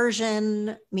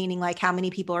conversion, meaning like how many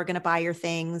people are going to buy your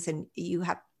things. And you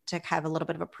have to have a little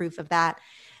bit of a proof of that.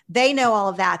 They know all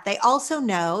of that. They also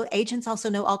know, agents also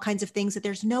know all kinds of things that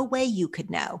there's no way you could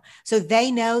know. So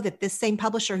they know that this same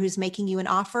publisher who's making you an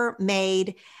offer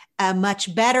made a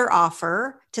much better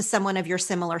offer to someone of your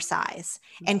similar size.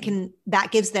 Mm-hmm. And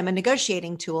that gives them a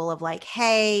negotiating tool of like,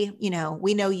 hey,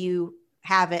 we know you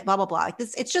have it, blah, blah, blah. Like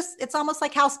this, it's almost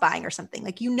like house buying or something.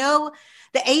 Like, the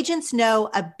agents know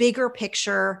a bigger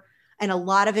picture and a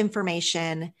lot of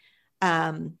information.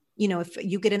 If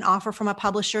you get an offer from a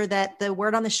publisher that the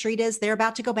word on the street is they're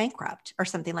about to go bankrupt or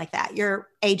something like that, your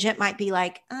agent might be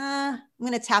like, I'm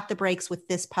going to tap the brakes with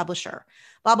this publisher,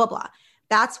 blah, blah, blah.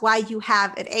 That's why you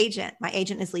have an agent. My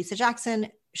agent is Lisa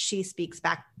Jackson. She speaks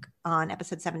back on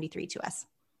episode 73 to us.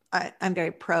 I'm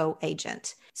very pro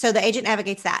agent. So the agent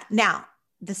navigates that. Now,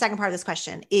 the second part of this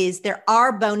question is there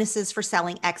are bonuses for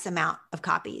selling X amount of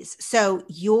copies. So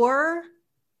your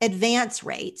advance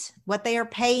rate, what they are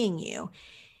paying you,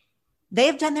 they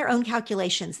have done their own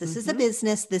calculations. This is a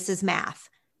business. This is math.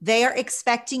 They are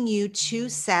expecting you to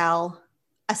sell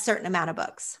a certain amount of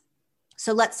books.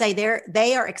 So let's say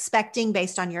they are expecting,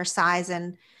 based on your size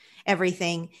and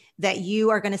everything, that you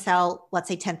are going to sell, let's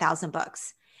say 10,000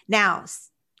 books. Now,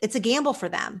 it's a gamble for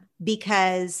them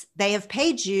because they have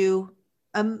paid you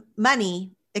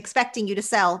money expecting you to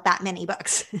sell that many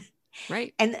books.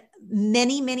 Right. And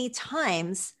many, many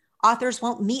times authors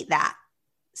won't meet that.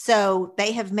 So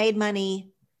they have made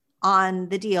money on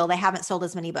the deal. They haven't sold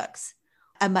as many books.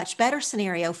 A much better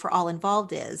scenario for all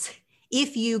involved is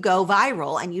if you go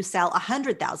viral and you sell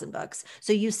 100,000 books,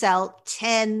 so you sell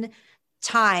 10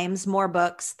 times more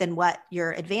books than what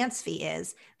your advance fee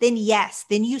is, then yes,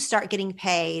 then you start getting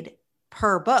paid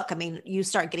per book. I mean, you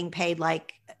start getting paid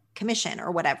like commission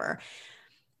or whatever.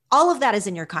 All of that is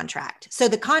in your contract. So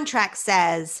the contract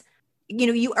says,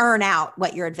 you earn out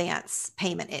what your advance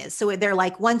payment is. So they're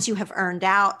like, once you have earned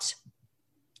out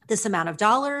this amount of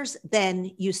dollars,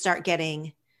 then you start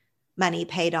getting money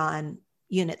paid on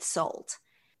units sold.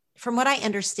 From what I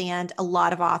understand, a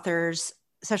lot of authors,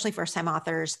 especially first-time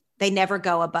authors, they never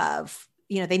go above,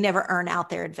 they never earn out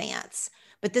their advance.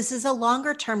 But this is a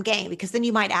longer-term game, because then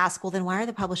you might ask, well, then why are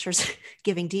the publishers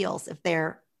giving deals if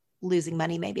they're losing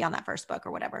money maybe on that first book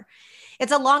or whatever?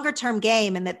 It's a longer-term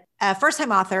game, and that a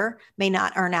first-time author may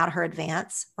not earn out her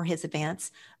advance or his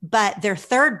advance, but their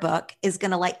third book is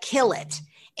going to kill it.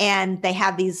 And they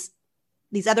have these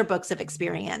other books of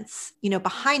experience,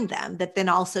 behind them that then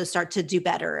also start to do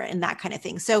better and that kind of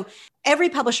thing. So every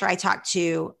publisher I talked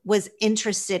to was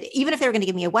interested, even if they were going to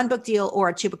give me a 1-book deal or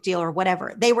a 2-book deal or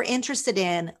whatever, they were interested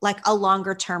in a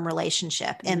longer term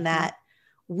relationship, in that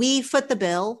we foot the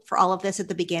bill for all of this at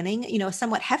the beginning, a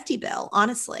somewhat hefty bill.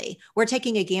 Honestly, we're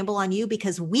taking a gamble on you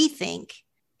because we think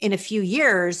in a few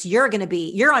years, you're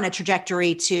on a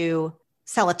trajectory to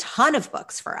sell a ton of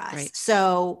books for us. Right.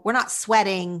 So we're not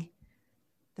sweating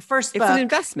the first book. It's an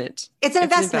investment. It's an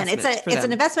investment. It's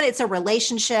an investment. It's a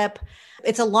relationship.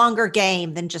 It's a longer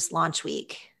game than just launch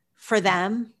week for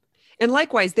them. And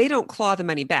likewise, they don't claw the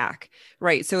money back,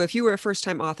 right? So if you were a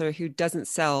first-time author who doesn't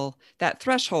sell that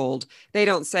threshold, they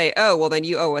don't say, oh, well, then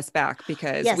you owe us back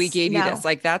because we gave you this.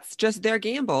 That's just their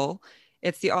gamble.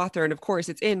 It's the author. And of course,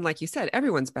 it's in, like you said,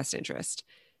 everyone's best interest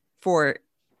for,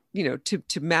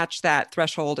 to match that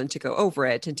threshold and to go over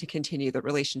it and to continue the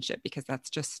relationship, because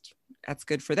that's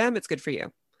good for them. It's good for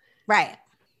you. Right.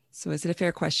 So is it a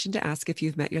fair question to ask if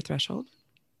you've met your threshold?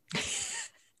 You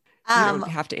don't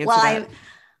have to answer that.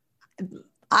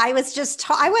 I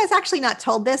was actually not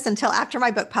told this until after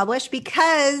my book published,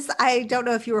 because I don't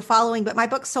know if you were following, but my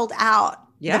book sold out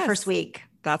the first week.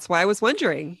 That's why I was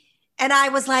wondering. And I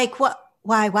was like, what?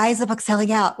 Why is the book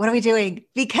selling out? What are we doing?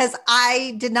 Because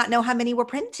I did not know how many were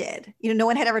printed. No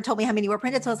one had ever told me how many were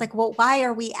printed. So I was like, well, why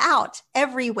are we out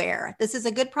everywhere? This is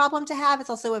a good problem to have. It's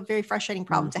also a very frustrating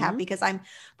problem to have, because I'm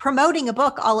promoting a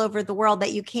book all over the world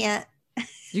that you can't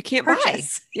buy.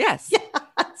 Yes. Yeah,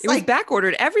 it was back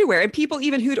ordered everywhere. And people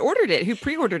even who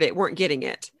pre-ordered it weren't getting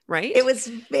it, right? It was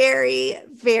very,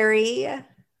 very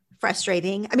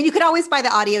frustrating. I mean, you could always buy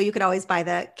the audio, you could always buy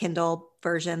the Kindle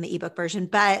version, the ebook version,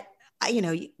 but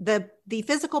the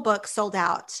physical book sold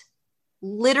out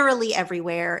literally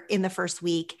everywhere in the first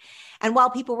week. And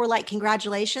while people were like,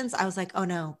 congratulations, I was like, oh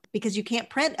no, because you can't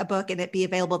print a book and it be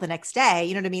available the next day.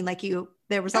 You know what I mean?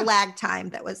 There was a lag time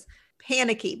that was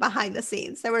panicky behind the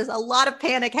scenes. There was a lot of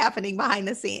panic happening behind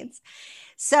the scenes.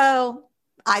 So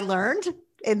I learned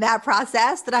in that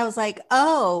process that I was like,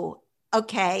 oh,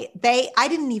 okay. I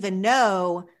didn't even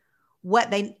know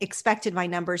what they expected my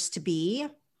numbers to be,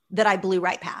 that I blew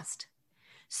right past.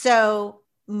 So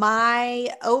my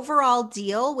overall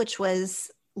deal, which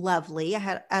was lovely, I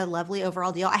had a lovely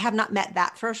overall deal. I have not met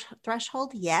that first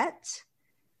threshold yet.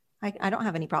 I don't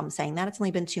have any problem saying that. It's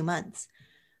only been 2 months,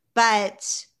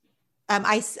 but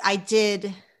I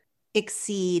did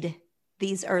exceed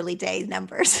these early day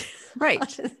numbers.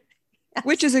 Right.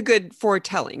 Which is a good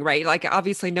foretelling, right?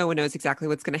 Obviously no one knows exactly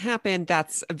what's going to happen.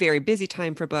 That's a very busy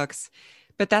time for books,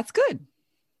 but that's good.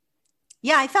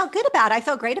 Yeah, I felt good about it. I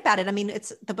felt great about it. I mean,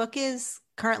 the book is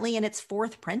currently in its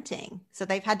 4th printing. So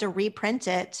they've had to reprint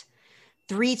it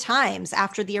 3 times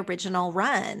after the original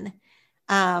run,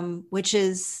 which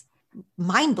is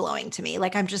mind-blowing to me.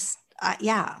 I'm just,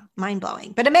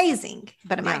 mind-blowing, but amazing,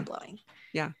 mind-blowing.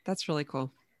 Yeah, that's really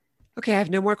cool. Okay, I have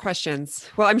no more questions.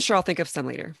 Well, I'm sure I'll think of some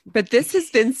later. But this has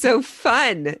been so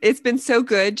fun. It's been so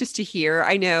good just to hear.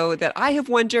 I know that I have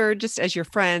wondered, just as your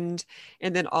friend,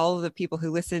 and then all of the people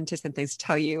who listen to 10 Things to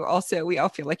Tell You. Also, we all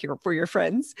feel like we're your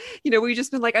friends. We've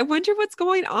just been like, I wonder what's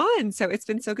going on. So it's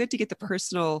been so good to get the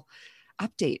personal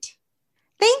update.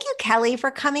 Thank you, Kelly, for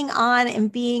coming on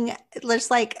and being just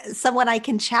like someone I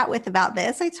can chat with about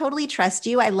this. I totally trust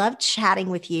you. I love chatting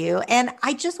with you. And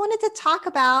I just wanted to talk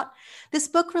about this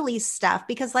book release stuff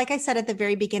because, like I said at the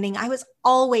very beginning, I was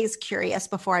always curious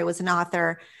before I was an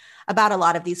author about a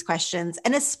lot of these questions,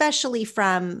 and especially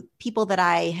from people that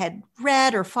I had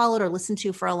read or followed or listened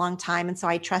to for a long time. And so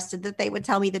I trusted that they would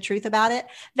tell me the truth about it.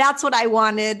 That's what I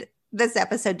wanted this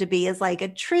episode to be, is like a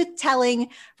truth telling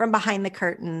from behind the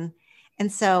curtain. And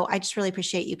so I just really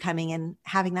appreciate you coming and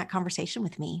having that conversation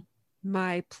with me.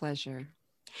 My pleasure.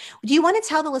 Do you want to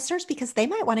tell the listeners, because they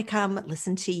might want to come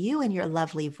listen to you and your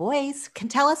lovely voice, can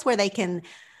tell us where they can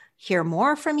hear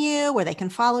more from you, where they can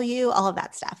follow you, all of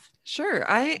that stuff? Sure.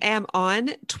 I am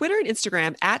on Twitter and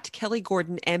Instagram at Kelly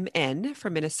Gordon MN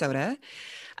from Minnesota.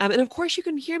 And of course, you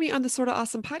can hear me on the Sorta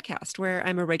Awesome podcast, where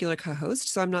I'm a regular co-host.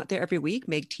 So I'm not there every week.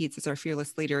 Meg Tietz is our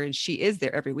fearless leader, and she is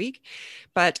there every week.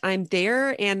 But I'm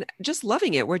there and just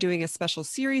loving it. We're doing a special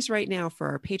series right now for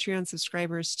our Patreon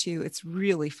subscribers, too. It's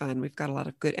really fun. We've got a lot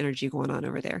of good energy going on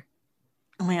over there.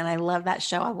 Oh, man, I love that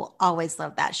show. I will always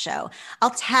love that show. I'll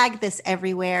tag this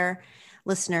everywhere,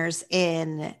 listeners,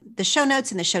 in the show notes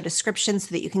and the show description,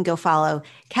 so that you can go follow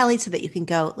Kelly, so that you can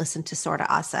go listen to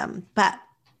Sorta Awesome. But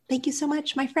thank you so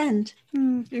much, my friend.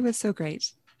 It was so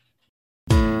great.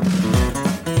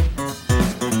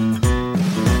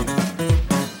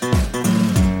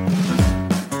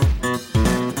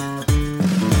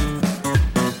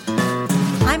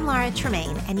 I'm Laura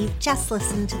Tremaine, and you've just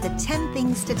listened to the 10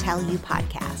 Things to Tell You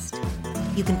podcast.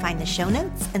 You can find the show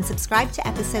notes and subscribe to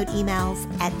episode emails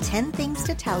at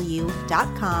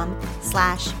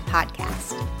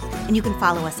 10thingstotellyou.com/podcast. And you can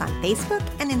follow us on Facebook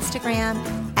and Instagram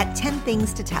at 10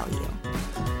 Things to Tell You.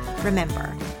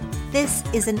 Remember, this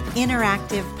is an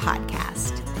interactive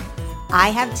podcast.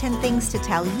 I have 10 things to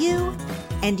tell you,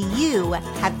 and you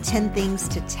have 10 things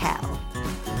to tell.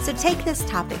 So take this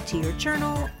topic to your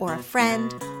journal or a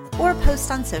friend, or post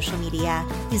on social media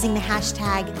using the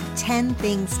hashtag 10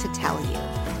 Things to Tell You.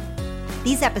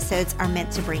 These episodes are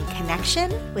meant to bring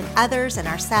connection with others and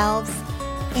ourselves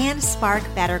and spark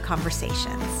better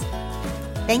conversations.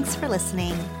 Thanks for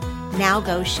listening. Now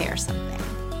go share something.